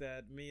outtakes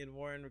that me and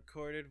Warren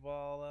recorded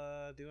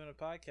while doing a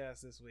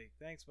podcast this week.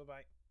 Thanks,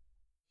 bye-bye.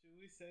 Should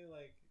we say,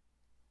 like,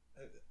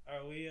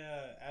 are we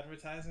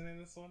advertising in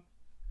this one?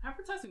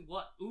 Advertising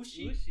what?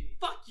 Ushi? Ushi.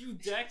 Fuck you,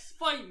 Dex.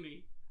 Fight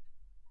me.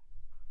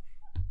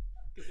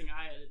 Good thing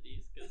I edit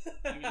these, because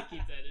I'm going to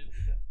keep that in.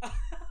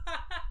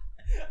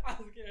 I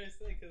was going to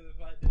say, because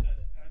if I did,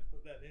 I'd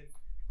put that in.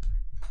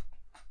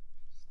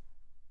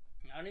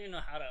 I don't even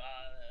know how to,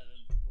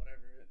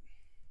 whatever.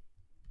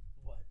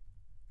 What?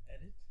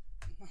 Edit?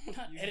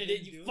 Not edit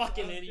it, you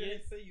fucking idiot. I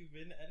was say you've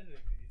been editing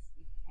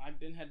these. I've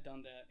been had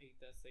done that. Ain't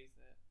that says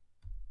that.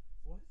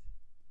 What?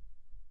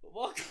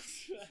 Welcome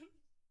to that. Am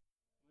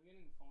I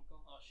getting a phone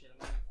call? Oh shit, I'm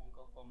getting a phone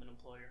call from an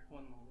employer.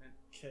 One moment.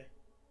 Okay.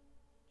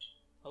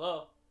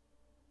 Hello?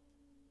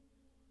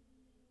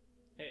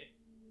 Hey.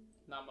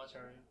 Not much,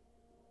 are you?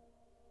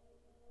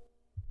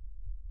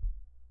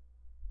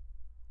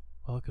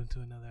 Welcome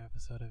to another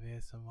episode of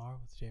ASMR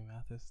with Jay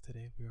Mathis.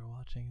 Today we are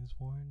watching as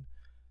Warren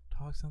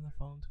talks on the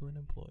phone to an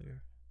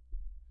employer.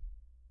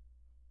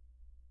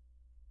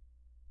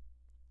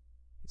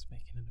 He's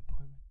making an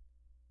appointment.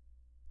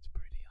 It's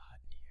pretty hot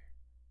in here.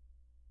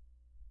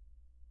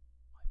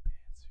 My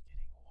pants are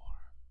getting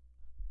warm.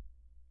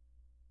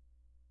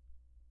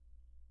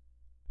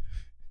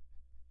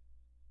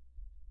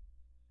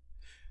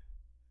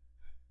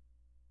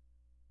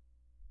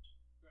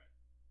 Right.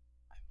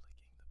 I'm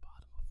licking the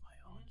bottom of my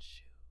own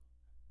shoe.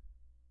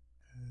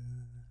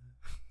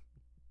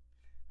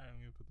 I'm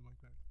gonna put the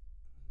mic back.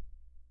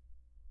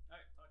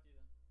 Alright, talk to you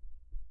then.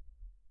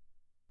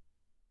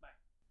 Bye.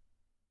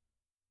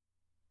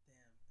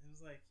 Damn, it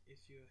was like if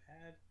you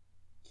had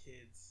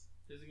kids.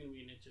 This is gonna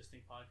be an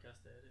interesting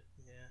podcast to edit.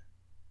 Yeah.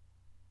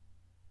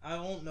 I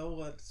won't know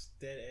what's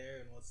dead air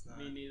and what's not.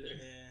 Me neither.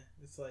 Yeah,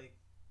 it's like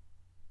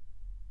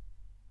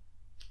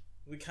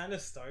we kind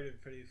of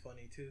started pretty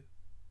funny too.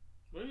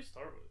 What did we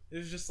start with? It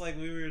was just like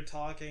we were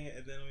talking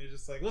and then we were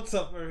just like, "What's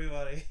up,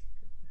 everybody?"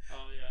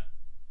 Oh yeah.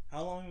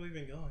 How long have we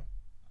been going?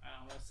 I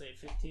don't want to say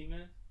 15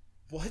 minutes.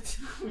 What?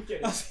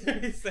 Okay. I was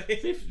gonna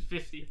say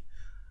 50.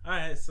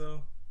 Alright,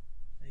 so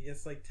I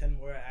guess like 10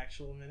 more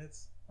actual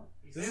minutes.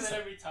 We say that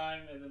every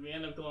time, and then we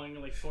end up going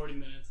like 40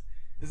 minutes.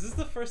 Is this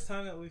the first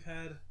time that we've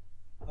had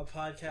a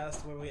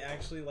podcast where we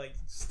actually like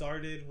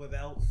started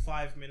without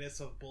 5 minutes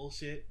of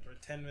bullshit or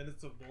 10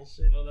 minutes of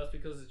bullshit? Well, that's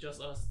because it's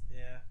just us.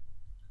 Yeah.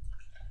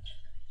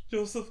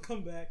 Joseph,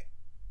 come back.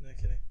 No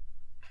kidding.